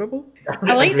 that's horrible.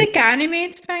 I like the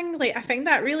Ganymede thing. Like, I find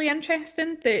that really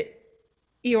interesting that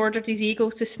he ordered his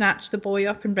eagles to snatch the boy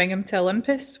up and bring him to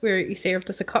Olympus, where he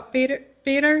served as a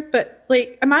cupbearer. But,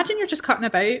 like, imagine you're just cutting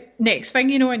about. Next thing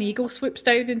you know, an eagle swoops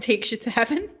down and takes you to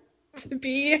heaven to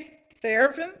be a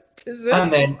servant to Zeus.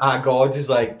 And then God is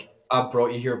like, I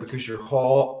brought you here because you're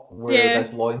hot. Wear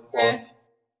this loincloth. Yeah.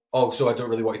 Also, I don't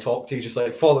really want to talk to you. Just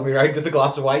like, follow me around with a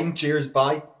glass of wine. Cheers,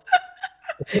 bye.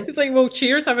 It's like, well,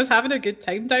 cheers. I was having a good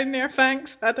time down there,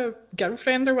 thanks. I had a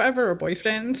girlfriend or whatever, or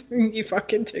boyfriend. You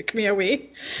fucking took me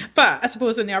away. But I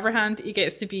suppose on the other hand, he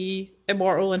gets to be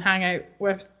immortal and hang out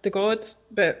with the gods.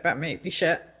 But that might be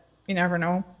shit. You never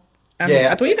know.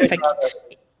 I don't even think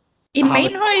he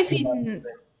might not even.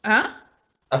 Huh?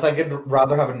 I think I'd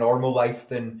rather have a normal life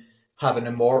than have an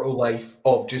immortal life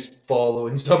of just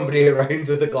following somebody around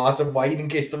with a glass of wine in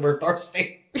case they were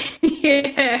thirsty.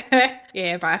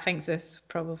 Yeah, but I think Zeus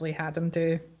probably had him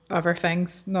do other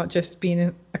things, not just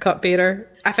being a cupbearer.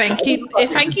 I think he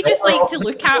just liked to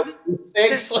look at him.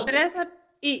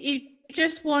 He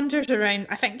just wanders around.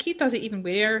 I think he doesn't even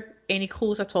wear any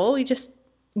clothes at all. He just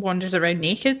wanders around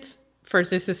naked for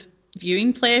Zeus's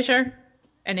viewing pleasure,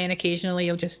 and then occasionally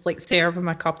he'll just like serve him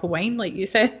a cup of wine, like you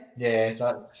said. Yeah,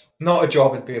 that's not a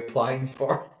job I'd be applying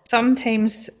for.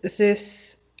 Sometimes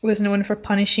Zeus was known for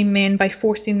punishing men by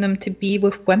forcing them to be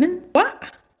with women. What?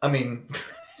 I mean,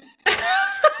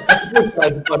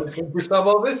 that's punishment for some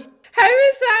of us. How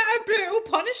is that a brutal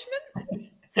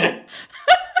punishment?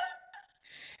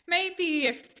 Maybe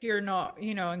if you're not,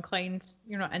 inclined,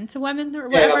 you're not into women or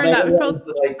whatever, that would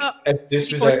probably if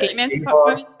this was a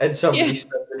bar and somebody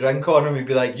spilled the drink on him, we'd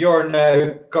be like, you're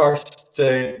now cursed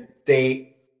to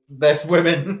date this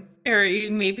woman. Or he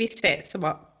maybe sets him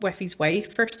up with his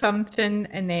wife or something,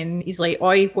 and then he's like,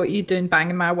 oi, what are you doing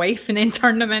banging my wife? And then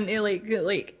turn him into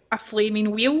like a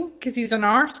flaming wheel because he's an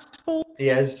arsehole. He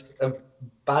is a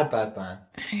bad man.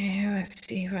 Let's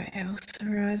see what else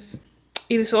there is.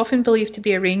 He was often believed to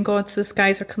be a rain god, so the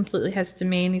skies are completely his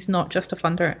domain. He's not just a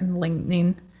thunder and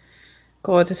lightning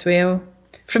god as well.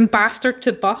 From bastard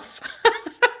to buff.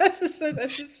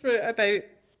 This is about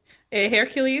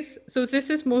Hercules. So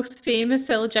Zeus's most famous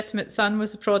illegitimate son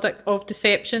was a product of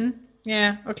deception.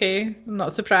 Yeah, okay, I'm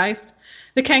not surprised.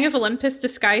 The king of Olympus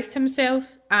disguised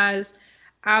himself as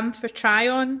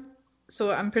Amphitryon,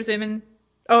 so I'm presuming...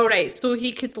 Oh, right, so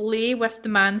he could lay with the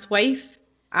man's wife,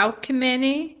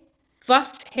 Alcmene.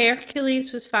 Thus,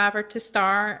 Hercules was favoured to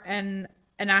star in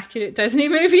inaccurate Disney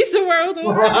movies the world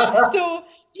over.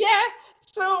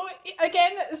 So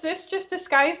again, Zeus just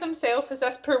disguised himself as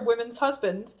this poor woman's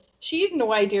husband. She had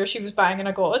no idea she was banging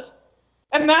a god.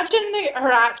 Imagine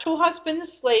her actual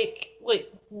husband's like,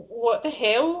 what the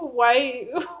hell? Why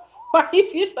have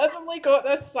you suddenly got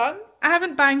this son? I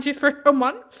haven't banged you for a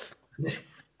month.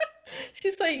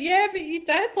 She's like, yeah, but you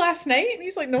did last night. And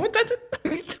he's like, no, I didn't. What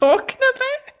are you talking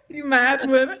about? You mad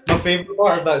woman. My favourite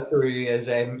part of that story is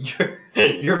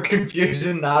your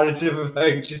confusing narrative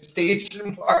about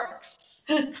gestation works.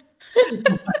 Why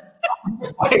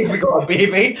have we got a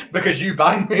baby? Because you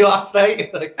banged me last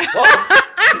night. Like,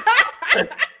 what?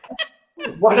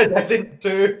 One, it isn't.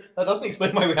 Two, that doesn't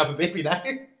explain why we have a baby now.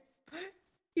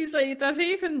 He's like, he doesn't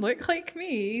even look like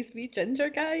me. He's wee ginger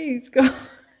guy. He's got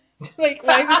like,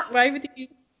 why would he?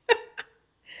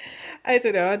 I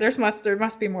don't know. There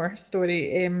must be more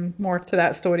story, more to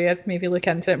that story. I'd maybe look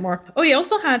into it more. Oh, he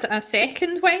also had a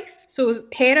second wife. So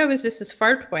Hera was just his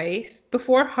third wife.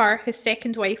 Before her, his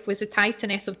second wife was a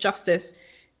titaness of justice,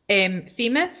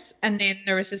 Themis, and then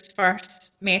there was his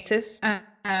first Metis.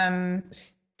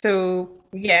 So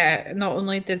yeah, not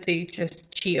only did he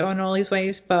just cheat on all his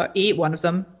wives, but he ate one of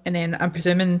them. And then I'm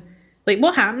presuming, like,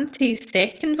 what happened to his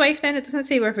second wife then? It doesn't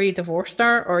say whether he divorced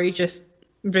her or he just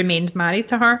remained married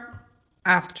to her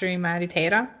after he married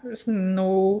Hera. There's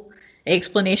no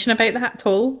explanation about that at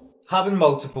all. Having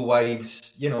multiple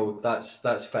wives,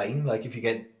 that's fine. Like, if you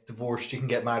get divorced, you can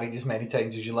get married as many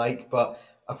times as you like. But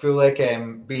I feel like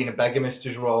being a bigamist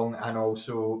is wrong, and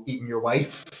also eating your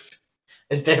wife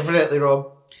is definitely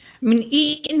wrong. I mean,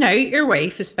 eating out your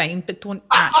wife is fine, but don't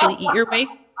actually eat your wife.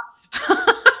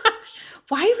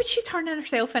 Why would she turn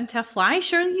herself into a fly?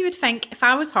 Surely you would think, if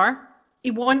I was her,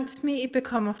 he wants me to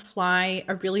become a fly,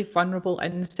 a really vulnerable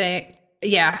insect.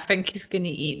 Yeah, I think he's going to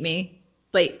eat me.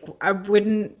 Like, I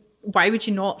wouldn't, why would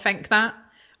you not think that?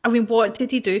 I mean, what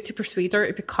did he do to persuade her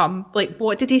to become, like,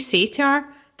 what did he say to her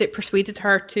that persuaded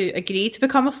her to agree to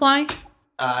become a fly?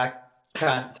 I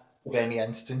can't think of any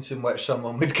instance in which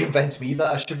someone would convince me that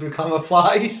I should become a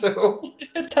fly, so...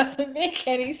 It doesn't make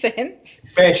any sense.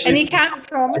 Especially and he can't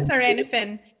promise her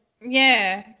anything.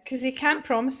 Yeah, because he can't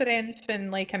promise her anything,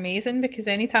 like, amazing, because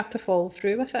then he'd have to follow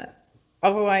through with it.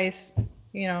 Otherwise,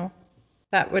 you know,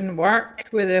 that wouldn't work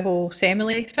with the whole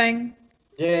Semele thing.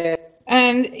 Yeah.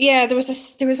 And yeah, there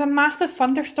was a massive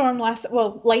thunderstorm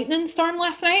lightning storm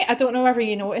last night. I don't know whether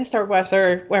you noticed or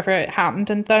whether it happened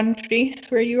in Dumfries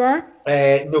where you are.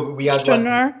 No, but we had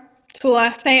one. So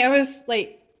last night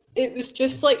it was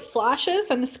just like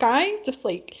flashes in the sky, just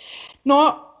like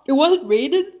it wasn't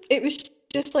raining. It was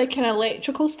just like an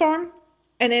electrical storm.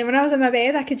 And then when I was in my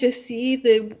bed, I could just see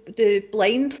the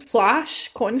blind flash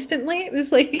constantly. It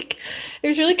was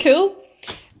really cool.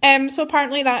 So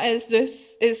apparently that is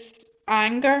Zeus is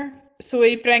anger. So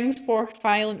he brings forth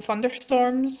violent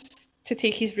thunderstorms to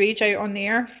take his rage out on the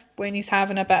earth when he's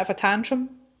having a bit of a tantrum.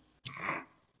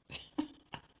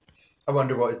 I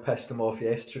wonder what had pissed him off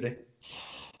yesterday.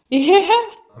 Yeah.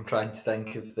 I'm trying to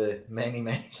think of the many,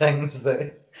 many things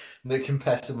that can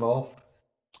piss him off.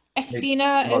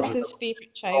 Athena is his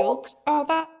favourite child. Oh,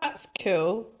 that's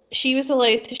cool. She was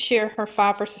allowed to share her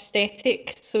father's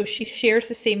aesthetic, so she shares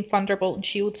the same Thunderbolt and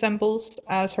Shield symbols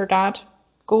as her dad.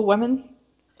 Go women.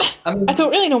 I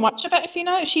don't really know much about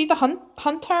Athena. Is she the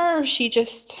hunter, or is she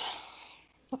just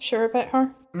not sure about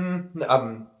her?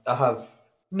 I have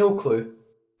no clue.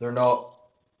 They're not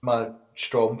my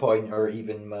strong point or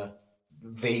even my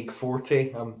vague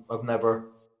forte. I've never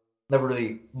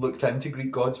really looked into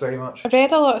Greek gods very much. I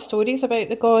read a lot of stories about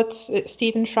the gods that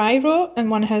Stephen Fry wrote in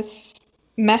one of his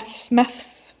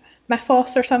mythos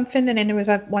or something, and then there was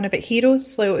one about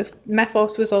heroes. So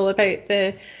mythos was all about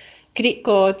the Greek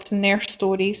gods and their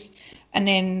stories, and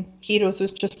then heroes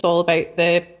was just all about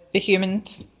the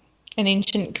humans in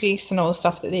ancient Greece and all the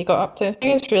stuff that they got up to. I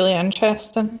think it's really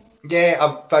interesting. Yeah,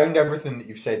 I've found everything that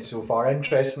you've said so far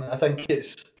interesting. I think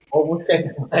it's almost kind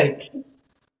of like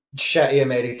shitty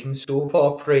American soap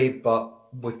opera, but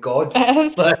with gods.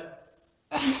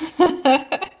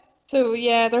 So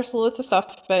yeah, there's loads of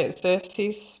stuff about Zeus.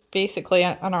 He's basically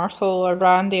an arsehole, a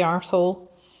randy arsehole.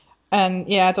 And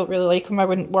yeah, I don't really like him. I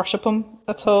wouldn't worship him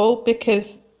at all,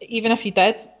 because even if you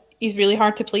did, he's really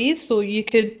hard to please. So you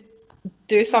could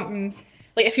do something,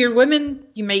 like if you're a woman,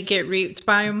 you might get raped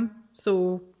by him.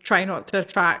 So try not to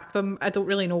attract him. I don't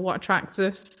really know what attracts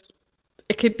Zeus.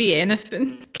 It could be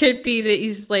anything. It could be that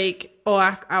he's like, oh,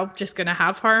 I'm just gonna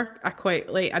have her.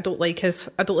 I don't like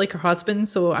her husband,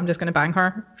 so I'm just gonna bang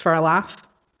her for a laugh.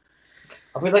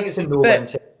 I feel like it's a no-win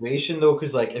situation though,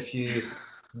 because like if you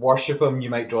worship him, you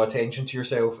might draw attention to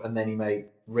yourself, and then he might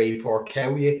rape or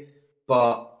kill you.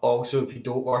 But also, if you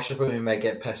don't worship him, he might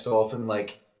get pissed off and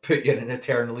like put you in an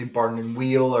eternally burning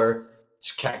wheel or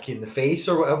just kick you in the face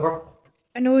or whatever.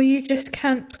 I know you just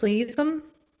can't please him.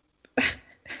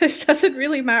 It doesn't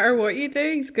really matter what you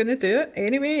do, he's going to do it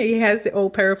anyway. He has the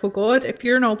all-powerful God. If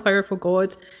you're an all-powerful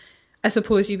God, I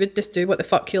suppose you would just do what the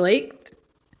fuck you liked.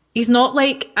 He's not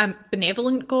like a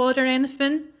benevolent God or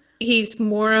anything. He's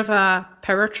more of a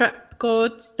power trip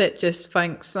God that just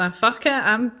thinks, fuck it,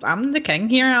 I'm the king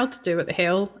here, I'll do what the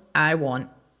hell I want.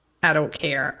 I don't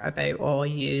care about all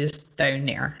yous down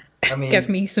there. I mean, give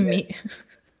me some meat.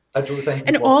 I don't think.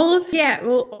 And all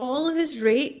of his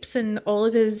rapes and all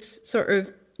of his sort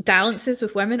of dalliances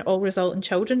with women all result in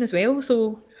children as well.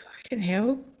 So fucking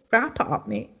hell, wrap it up,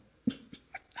 mate.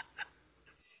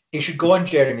 He should go on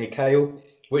Jeremy Kyle,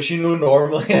 which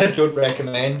normally I don't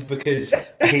recommend because I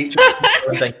hate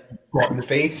being in the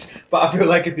face. But I feel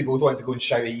like if they both want to go and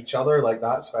shout at each other, like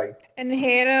that's fine. And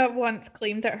Hera once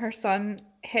claimed that her son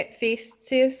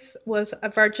Hephaestus was a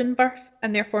virgin birth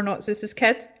and therefore not Zeus's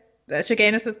kid. Which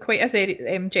again is quite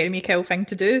a Jeremy Kyle thing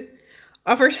to do.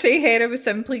 Others say Hera was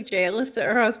simply jealous that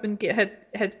her husband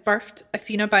had birthed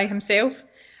Athena by himself.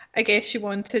 I guess she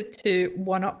wanted to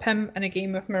one-up him in a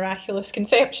game of miraculous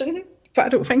conception, but I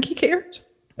don't think he cared.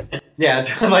 Yeah,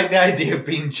 I like the idea of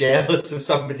being jealous of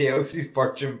somebody else's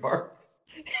virgin birth.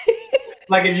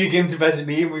 Like if you came to visit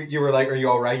me and you were like, are you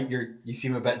alright? You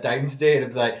seem a bit down today. And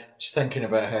I'd be like, just thinking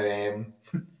about how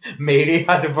Mary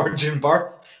had a virgin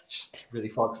birth. Just really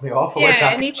fucks me off.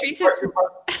 Yeah, and he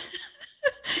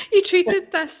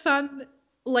treated this son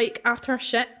like utter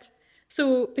shit.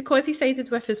 So because he sided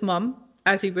with his mum,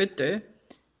 as he would do,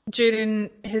 during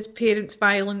his parents'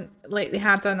 violent, like they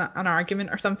had an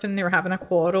argument or something, they were having a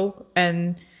quarrel,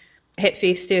 and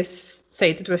Hephaestus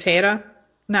sided with Hera.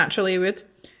 Naturally, he would.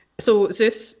 So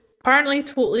Zeus apparently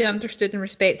totally understood and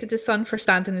respected his son for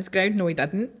standing his ground. No, he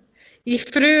didn't. He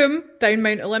threw him down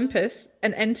Mount Olympus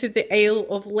and into the Isle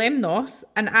of Lemnos,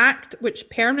 an act which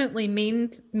permanently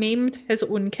maimed his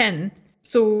own kin.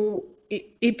 So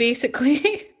he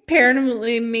basically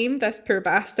permanently maimed this poor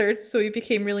bastard, so he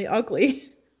became really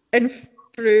ugly and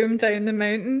threw him down the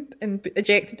mountain and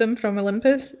ejected him from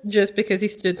Olympus just because he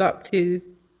stood up to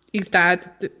his dad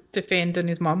defending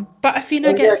his mum. But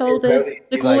Athena gets all the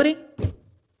glory.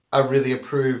 I really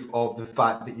approve of the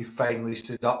fact that you finally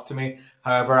stood up to me.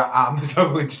 However, I am still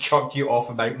going to chuck you off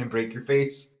a mountain and break your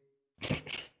face.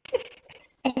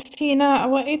 Athena,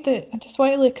 I just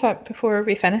want to look up, before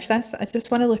we finish this, I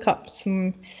just want to look up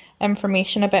some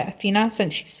information about Athena,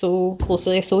 since she's so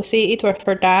closely associated with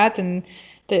her dad and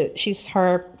that she's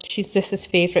Zeus's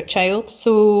favourite child.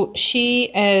 So she's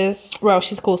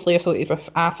closely associated with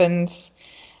Athens,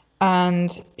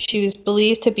 and she was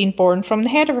believed to have been born from the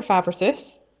head of her father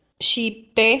Zeus.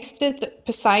 She bested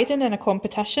Poseidon in a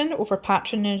competition over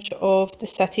patronage of the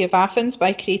city of Athens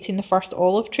by creating the first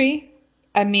olive tree.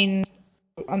 I mean,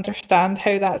 I don't understand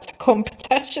how that's a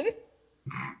competition.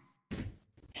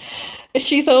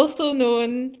 She's also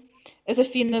known as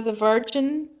Athena the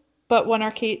Virgin, but one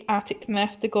archaic Attic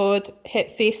myth, the god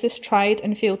Hephaestus tried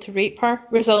and failed to rape her,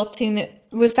 was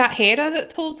that Hera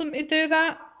that told him to do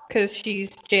that? Because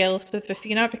she's jealous of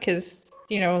Athena because,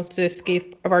 Zeus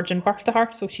gave a virgin birth to her,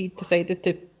 so she decided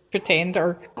to pretend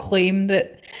or claim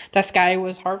that this guy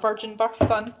was her virgin birth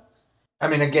son. I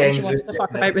mean, again, she wants to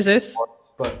fuck about with Zeus.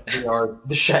 But they are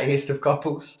the shittiest of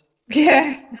couples.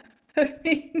 Yeah, I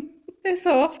mean, it's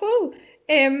awful.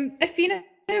 Athena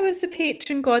was the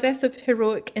patron goddess of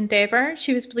heroic endeavour.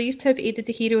 She was believed to have aided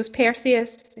the heroes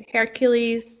Perseus,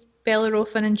 Hercules,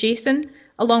 Bellerophon and Jason.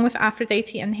 Along with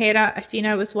Aphrodite and Hera,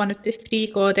 Athena was one of the three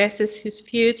goddesses whose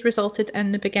feud resulted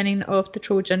in the beginning of the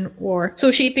Trojan War.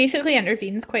 So she basically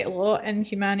intervenes quite a lot in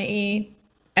humanity,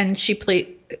 and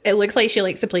it looks like she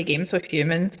likes to play games with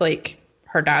humans like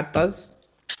her dad does.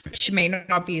 She may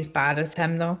not be as bad as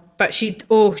him though. But she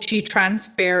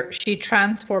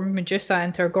transformed Medusa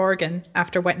into a Gorgon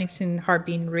after witnessing her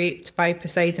being raped by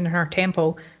Poseidon in her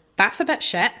temple. That's a bit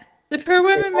shit. The poor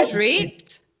woman was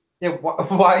raped. Yeah,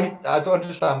 why? I don't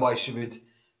understand why she would.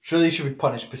 Surely she would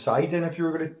punish Poseidon if you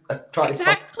were going to try to.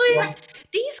 Exactly.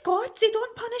 These gods, they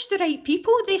don't punish the right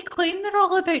people. They claim they're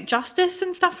all about justice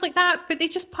and stuff like that, but they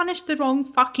just punish the wrong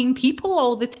fucking people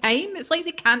all the time. It's like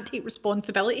they can't take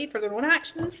responsibility for their own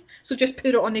actions, so just put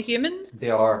it on the humans. They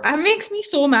are. That makes me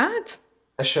so mad.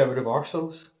 A shower of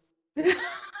arseholes.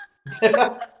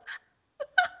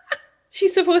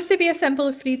 She's supposed to be a symbol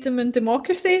of freedom and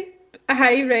democracy.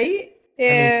 Aye, right?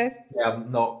 Yeah.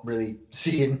 I'm not really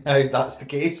seeing how that's the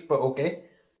case, but okay.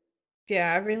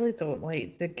 Yeah, I really don't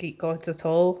like the Greek gods at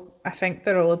all. I think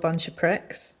they're all a bunch of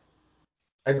pricks.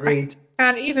 Agreed. I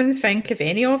can't even think of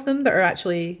any of them that are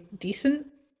actually decent.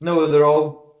 No, they're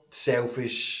all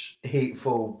selfish,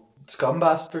 hateful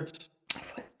scum-bastards.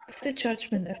 What's the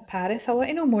Judgment of Paris? I want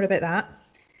to know more about that.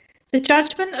 The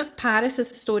Judgment of Paris is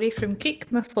a story from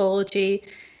Greek mythology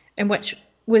in which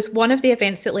was one of the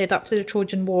events that led up to the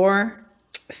Trojan War.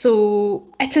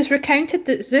 So it is recounted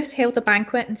that Zeus held a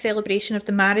banquet in celebration of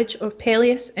the marriage of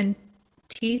Peleus and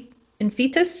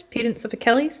Thetis, parents of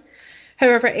Achilles.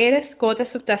 However, Eris,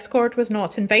 goddess of discord, was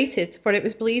not invited, for it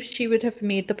was believed she would have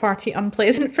made the party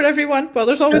unpleasant for everyone. Well,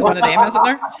 there's always one of them, isn't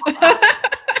there?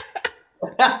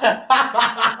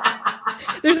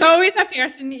 There's always a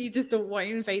person that you just don't want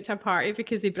to invite to a party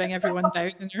because they bring everyone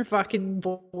down and you're fucking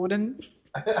boring.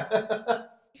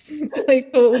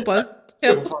 Like total buzz.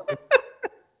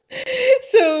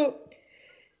 So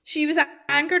she was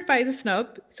angered by the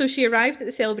snub, so she arrived at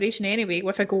the celebration anyway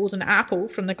with a golden apple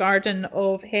from the garden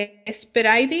of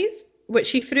Hesperides, which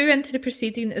she threw into the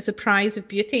proceeding as a prize of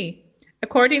beauty.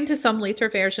 According to some later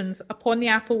versions, upon the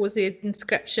apple was the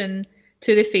inscription,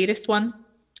 "To the fairest one."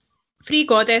 3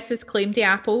 goddesses claimed the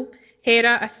apple: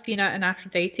 Hera, Athena and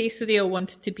Aphrodite, so they all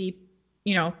wanted to be,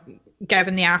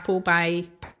 given the apple by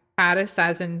Paris,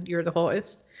 as in you're the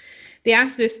hottest. They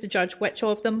asked Zeus to judge which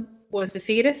of them was the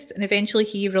fairest, and eventually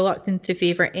he, reluctant to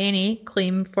favour any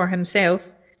claim for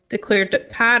himself, declared that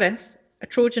Paris, a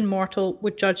Trojan mortal,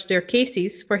 would judge their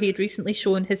cases, for he had recently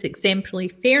shown his exemplary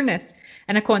fairness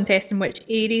in a contest in which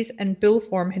Ares in bull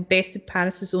form had bested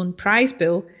Paris' own prize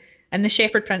bull, and the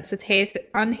shepherd prince had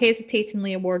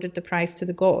unhesitatingly awarded the prize to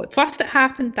the god. Plus it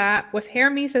happened that, with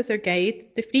Hermes as their guide,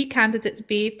 the 3 candidates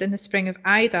bathed in the spring of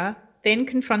Ida, then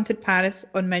confronted Paris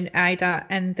on Mount Ida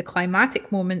in the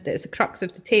climatic moment that is the crux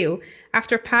of the tale.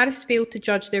 After Paris failed to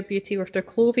judge their beauty with their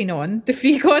clothing on, the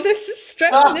free goddesses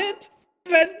stripped it to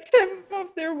convince him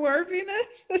of their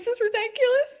worthiness. This is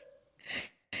ridiculous.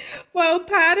 While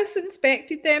Paris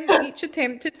inspected them, each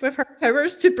attempted with her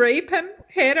powers to bribe him.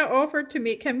 Hera offered to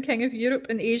make him king of Europe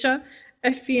and Asia.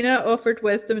 Athena offered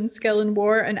wisdom and skill in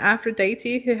war, and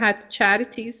Aphrodite, who had the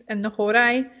charities and the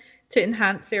Horai to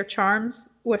enhance their charms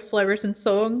with flowers and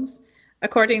songs,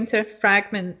 according to a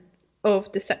fragment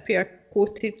of the Cypria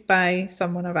quoted by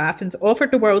someone of Athens, offered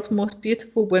the world's most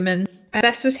beautiful woman. And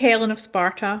this was Helen of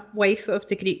Sparta, wife of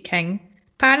the Greek king.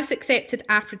 Paris accepted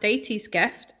Aphrodite's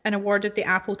gift and awarded the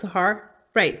apple to her.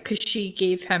 Right, because she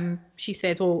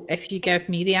said, well, if you give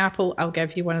me the apple, I'll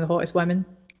give you one of the hottest women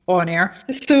on earth.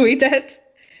 So he did,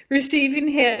 receiving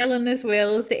Helen as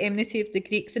well as the enmity of the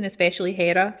Greeks and especially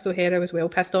Hera. So Hera was well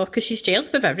pissed off because she's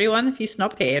jealous of everyone. If you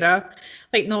snub Hera,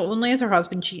 like not only is her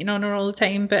husband cheating on her all the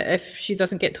time, but if she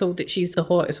doesn't get told that she's the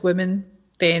hottest woman,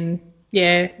 then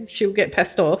yeah, she'll get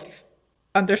pissed off.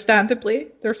 Understandably,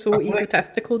 they're so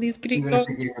egotistical, these Greek even gods.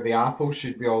 If you gave her the apple,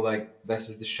 she'd be all like, "This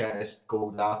is the shittest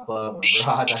gold apple I've ever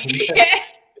had. I hate it." Yeah,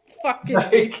 fucking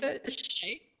Like-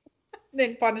 shit.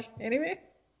 Then punish me anyway.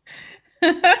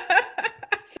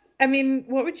 I mean,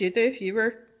 what would you do if you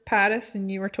were Paris and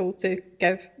you were told to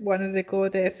give one of the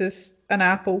goddesses an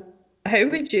apple? How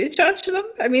would you judge them?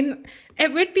 I mean,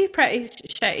 it would be a pretty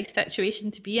shitty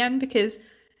situation to be in because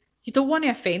you don't want to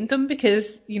offend them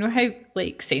because you know how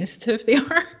like sensitive they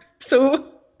are, so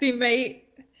they might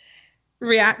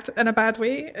react in a bad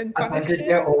way and I punish did you.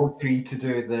 get all three to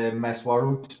do the Miss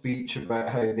World speech about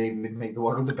how they would make the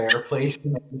world a better place.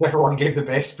 And if everyone gave the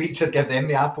best speech, I'd give them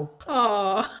the apple.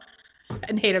 Oh,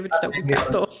 and Hera would still be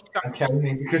pissed off. And kill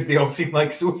me because they all seem like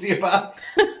sociopaths.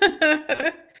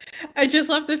 I just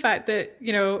love the fact that,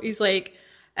 you know, he's like,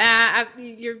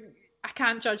 I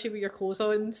can't judge you with your clothes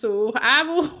on, so I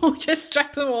will just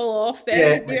strip them all off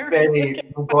then. Yeah, very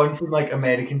gone from like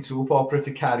American soap opera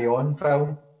to Carry On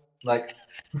film. Like,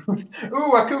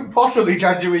 ooh, I couldn't possibly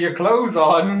judge you with your clothes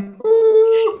on.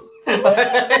 Ooh.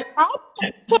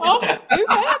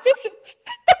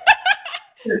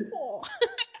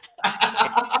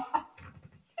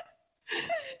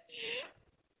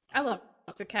 I love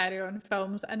the Carry On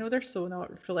films. I know they're so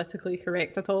not politically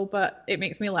correct at all, but it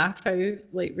makes me laugh how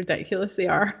like ridiculous they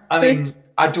are. I mean,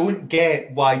 I don't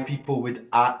get why people would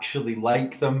actually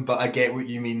like them, but I get what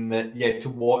you mean that, yeah, to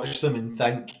watch them and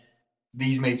think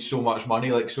these made so much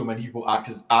money, like so many people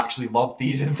actually loved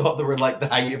these and thought they were like the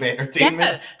height of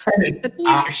entertainment.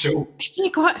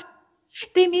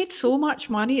 They made so much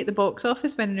money at the box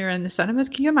office when they were in the cinemas.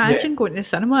 Can you imagine going to the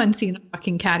cinema and seeing a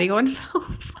fucking Carry On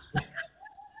film?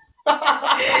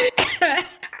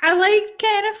 I like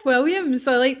Kenneth Williams.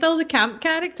 I liked all the camp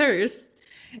characters.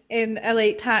 And I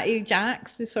liked Hattie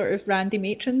Jacks, the sort of Randy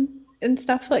Matron and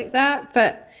stuff like that.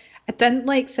 But I didn't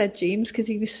like Sid James because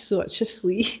he was such a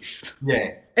sleaze.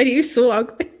 Yeah. And he was so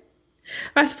ugly.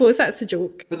 I suppose that's a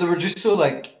joke. But they were just so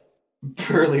like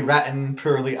poorly written,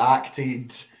 poorly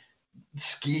acted,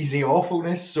 skeezy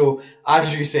awfulness. So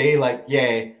as you say, like,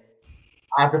 yeah,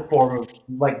 as a form of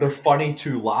like they're funny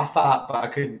to laugh at, but I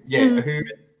could,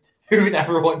 who would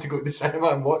ever want to go to the cinema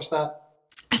and watch that?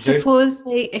 I suppose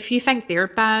like, if you think they're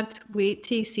bad, wait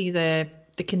till you see the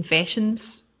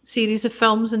Confessions series of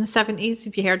films in the 70s.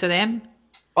 Have you heard of them?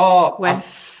 Oh,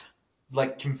 with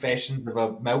like Confessions of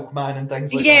a Milkman and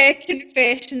things like that. Yeah,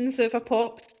 Confessions of a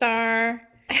Pop Star.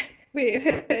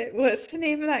 Wait, what's the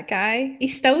name of that guy? He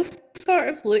still sort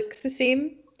of looks the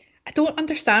same. I don't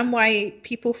understand why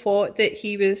people thought that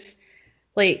he was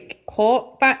like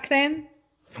hot back then.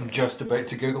 I'm just about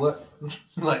to Google it.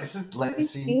 Let's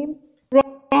see.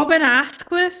 Robin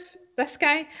Asquith, this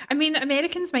guy. I mean,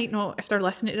 Americans might not, if they're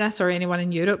listening to this, or anyone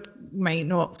in Europe might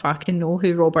not fucking know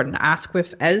who Robin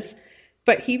Asquith is.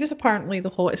 But he was apparently the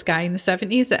hottest guy in the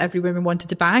 70s that every woman wanted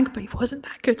to bang, but he wasn't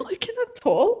that good looking at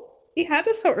all. He had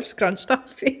a sort of scrunched up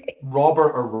face.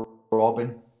 Robert or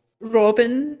Robin?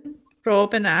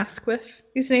 Robin Asquith,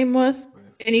 his name was.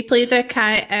 And he played a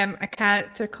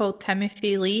character called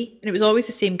Timothy Lee, and it was always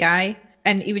the same guy,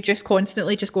 and he would just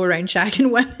constantly just go around shagging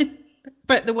women,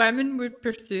 but the women would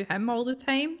pursue him all the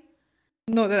time.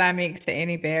 Not that makes it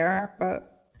any better, but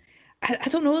I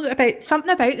don't know about something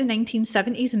about the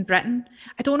 1970s in Britain.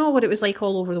 I don't know what it was like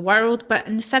all over the world, but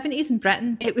in the 70s in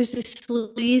Britain, it was the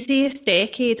sleaziest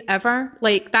decade ever.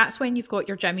 Like, that's when you've got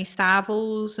your Jimmy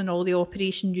Saviles and all the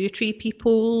Operation Yewtree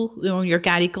people, you know, your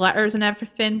Gary Glitters and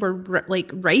everything were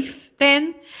like rife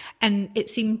then. And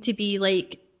it seemed to be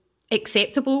like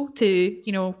acceptable to,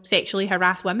 you know, sexually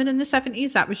harass women in the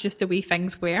 70s. That was just the way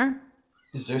things were.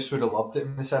 Zeus would have loved it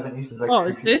in the 70s.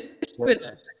 Oh, Zeus would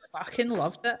have fucking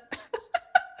loved it.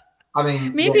 I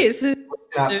mean, maybe it's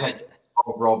that picture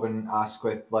of Robin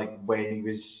Asquith, like when he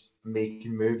was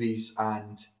making movies,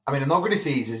 and I mean, I'm not going to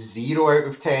say he's a 0 out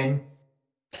of 10.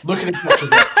 Looking at pictures,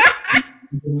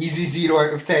 an easy 0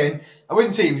 out of 10. I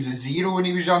wouldn't say he was a 0 when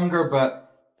he was younger, but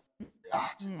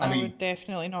I mean, would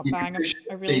definitely not bang him.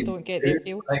 I really don't get the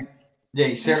appeal. Yeah,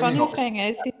 he's certainly not. The funny thing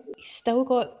is, he's still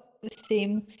got the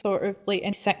same sort of, like,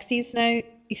 in 60s now,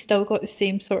 he's still got the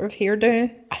same sort of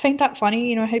hairdo. I find that funny,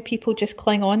 you know, how people just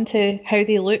cling on to how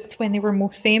they looked when they were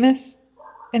most famous,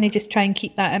 and they just try and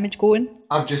keep that image going.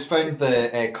 I've just found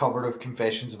the cover of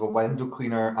Confessions of a Window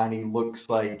Cleaner, and he looks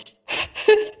like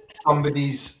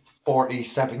somebody's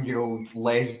 47-year-old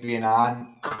lesbian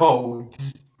aunt called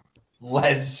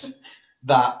Liz,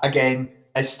 that, again,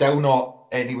 is still not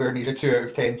anywhere near a 2 out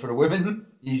of 10 for a woman.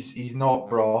 He's not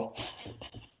bra.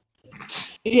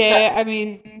 Yeah, I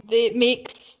mean, it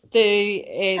makes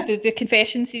the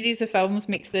Confession series of films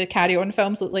makes the Carry On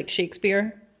films look like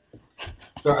Shakespeare.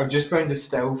 So I've just found a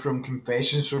still from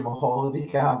Confessions from a Holiday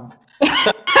Camp.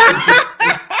 That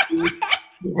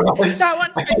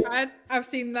one's pretty bad. I've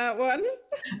seen that one.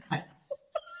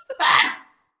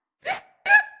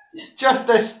 Just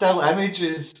this still image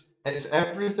it's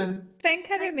everything. I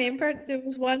think I remember there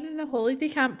was one in the holiday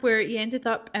camp where he ended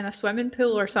up in a swimming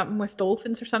pool or something with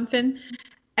dolphins or something,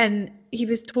 and he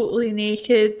was totally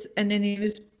naked, and then he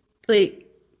was like,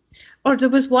 or there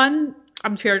was one,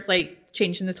 I'm sure, like,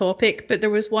 changing the topic, but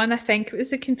there was one, I think it was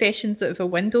the Confessions of a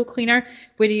Window Cleaner,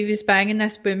 where he was banging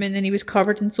this woman and he was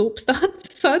covered in soap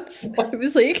suds. It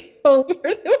was like all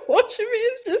over the washing machine.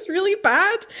 It's just really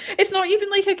bad. It's not even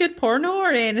like a good porno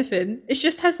or anything. It's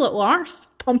just his little arse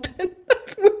pumping.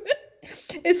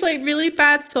 It's like really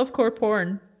bad softcore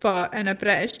porn, but in a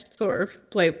British sort of,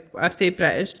 like, I say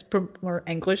British, or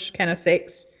English kind of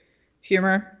sex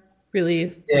humour.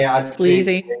 Really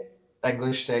sleazy.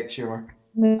 English sex humour.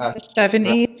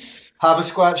 70s. Have a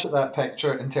squash at that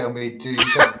picture and tell me, do you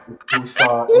think people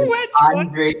start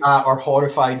angry at or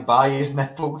horrified by his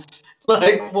nipples?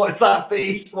 Like, what's that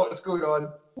face? What's going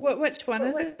on? Which one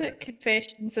is it?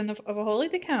 Confessions of a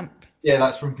Holiday Camp? Yeah,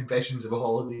 that's from Confessions of a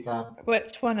Holiday Camp.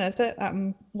 Which one is it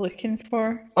I'm looking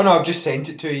for? Oh no, I've just sent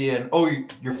it to you,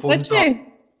 and your phone's Did you?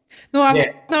 No,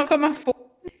 I've not got my phone.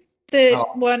 The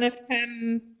one of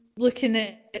him looking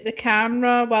at the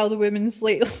camera while the woman's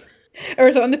like, or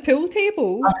is it on the pool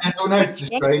table? I don't know how to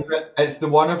describe it. It's the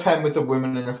one of him with a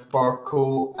woman in a fur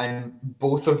coat, and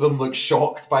both of them look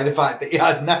shocked by the fact that he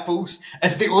has nipples.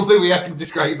 It's the only way I can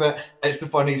describe it. It's the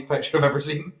funniest picture I've ever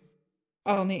seen.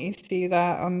 I'll need to see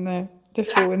that on the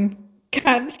phone.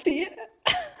 Can't see it.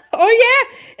 Oh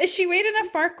yeah, is she wearing a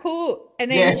fur coat?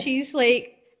 And then she's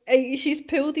like, she's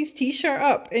pulled his t-shirt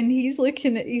up, and he's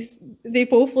looking at they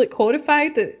both look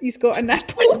horrified that he's got a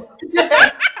nipple.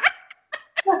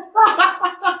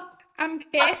 I'm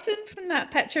guessing from that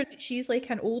picture that she's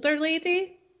like an older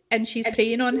lady and she's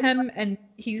preying on him, and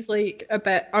he's like a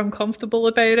bit uncomfortable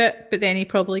about it, but then he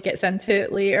probably gets into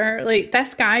it later. Like,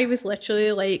 this guy was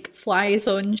literally like flies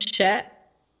on shit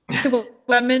to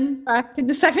women back in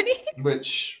the 70s.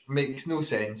 Which makes no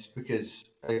sense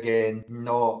because, again,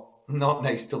 not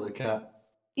nice to look at.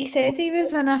 He said he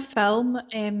was in a film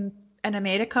in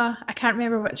America. I can't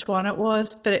remember which one it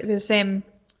was, but it was a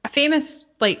famous,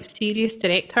 like, serious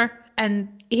director,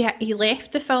 and he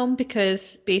left the film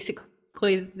because basically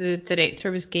the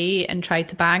director was gay and tried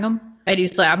to bang him, and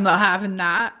he's like, I'm not having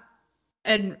that,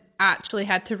 and actually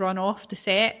had to run off the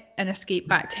set and escape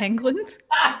back to England.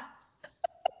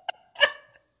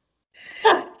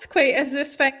 It's quite a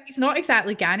Zeus thing. He's not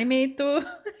exactly Ganymede though.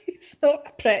 He's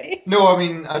not pretty. No, I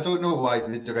mean, I don't know why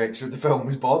the director of the film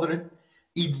was bothering.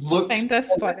 He looks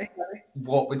funny.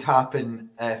 What would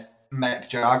happen if Mick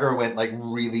Jagger went like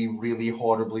really, really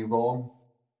horribly wrong.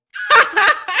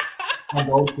 And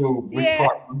also was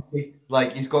part monkey.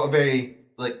 Like, he's got a very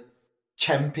like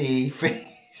chimpy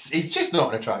face. He's just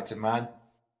not an attractive man.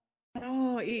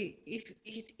 Oh, he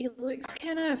looks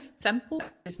kind of simple.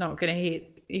 He's not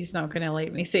gonna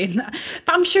like me saying that.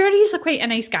 But I'm sure he's quite a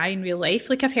nice guy in real life.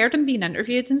 Like, I've heard him being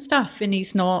interviewed and stuff, and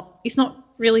he's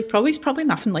probably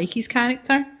nothing like his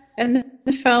character in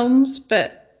the films,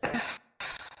 but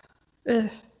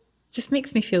just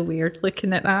makes me feel weird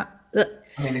looking at that.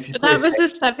 I mean, but that was the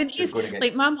 70s.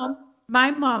 Like,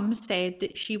 my mum said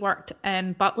that she worked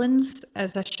in Butlins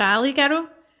as a chalet girl,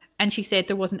 and she said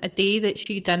there wasn't a day that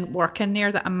she didn't work in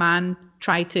there that a man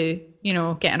tried to,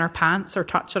 get in her pants or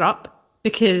touch her up,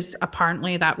 because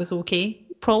apparently that was okay.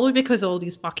 Probably because of all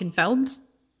these fucking films.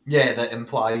 Yeah, that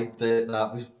implied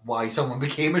that was why someone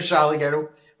became a chalet girl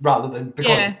rather than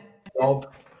because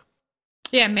job.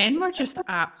 Yeah, men were just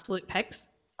absolute pigs.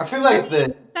 I feel like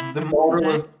the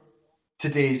moral of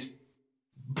today's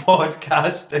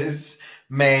podcast is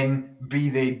men, be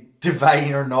they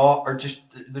divine or not, they're just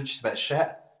a bit shit.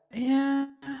 Yeah,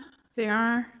 they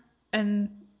are. And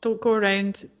don't go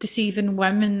around deceiving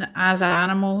women as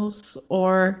animals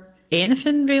or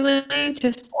anything really.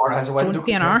 Just or as a window don't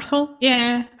be an cleaner. arsehole.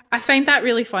 Yeah. I find that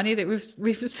really funny that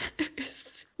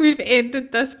we've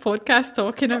ended this podcast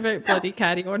talking about bloody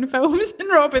Carry On films and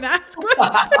Robin Asquith. It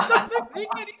doesn't make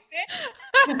any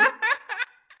sense.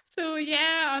 So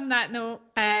yeah, on that note,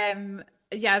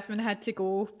 Yasmin had to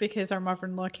go because her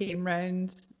mother-in-law came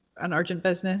round on urgent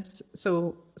business.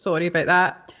 So sorry about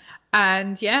that.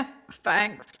 And yeah,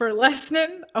 thanks for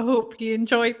listening. I hope you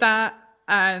enjoyed that.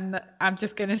 And I'm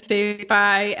just going to say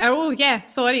bye. Oh yeah,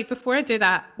 sorry, before I do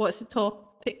that, what's the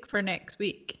topic for next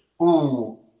week?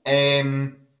 Oh,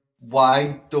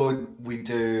 why don't we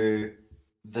do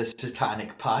the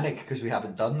Satanic Panic? Because we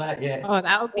haven't done that yet. Oh,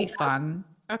 that would be fun.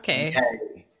 Okay.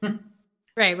 Yeah.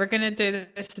 Right, we're going to do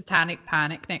the Satanic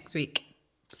Panic next week.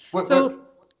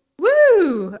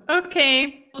 Woo!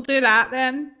 Okay, we'll do that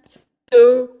then.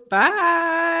 So,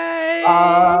 bye.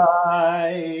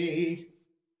 Bye.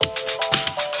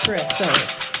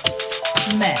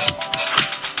 Crystal. Men.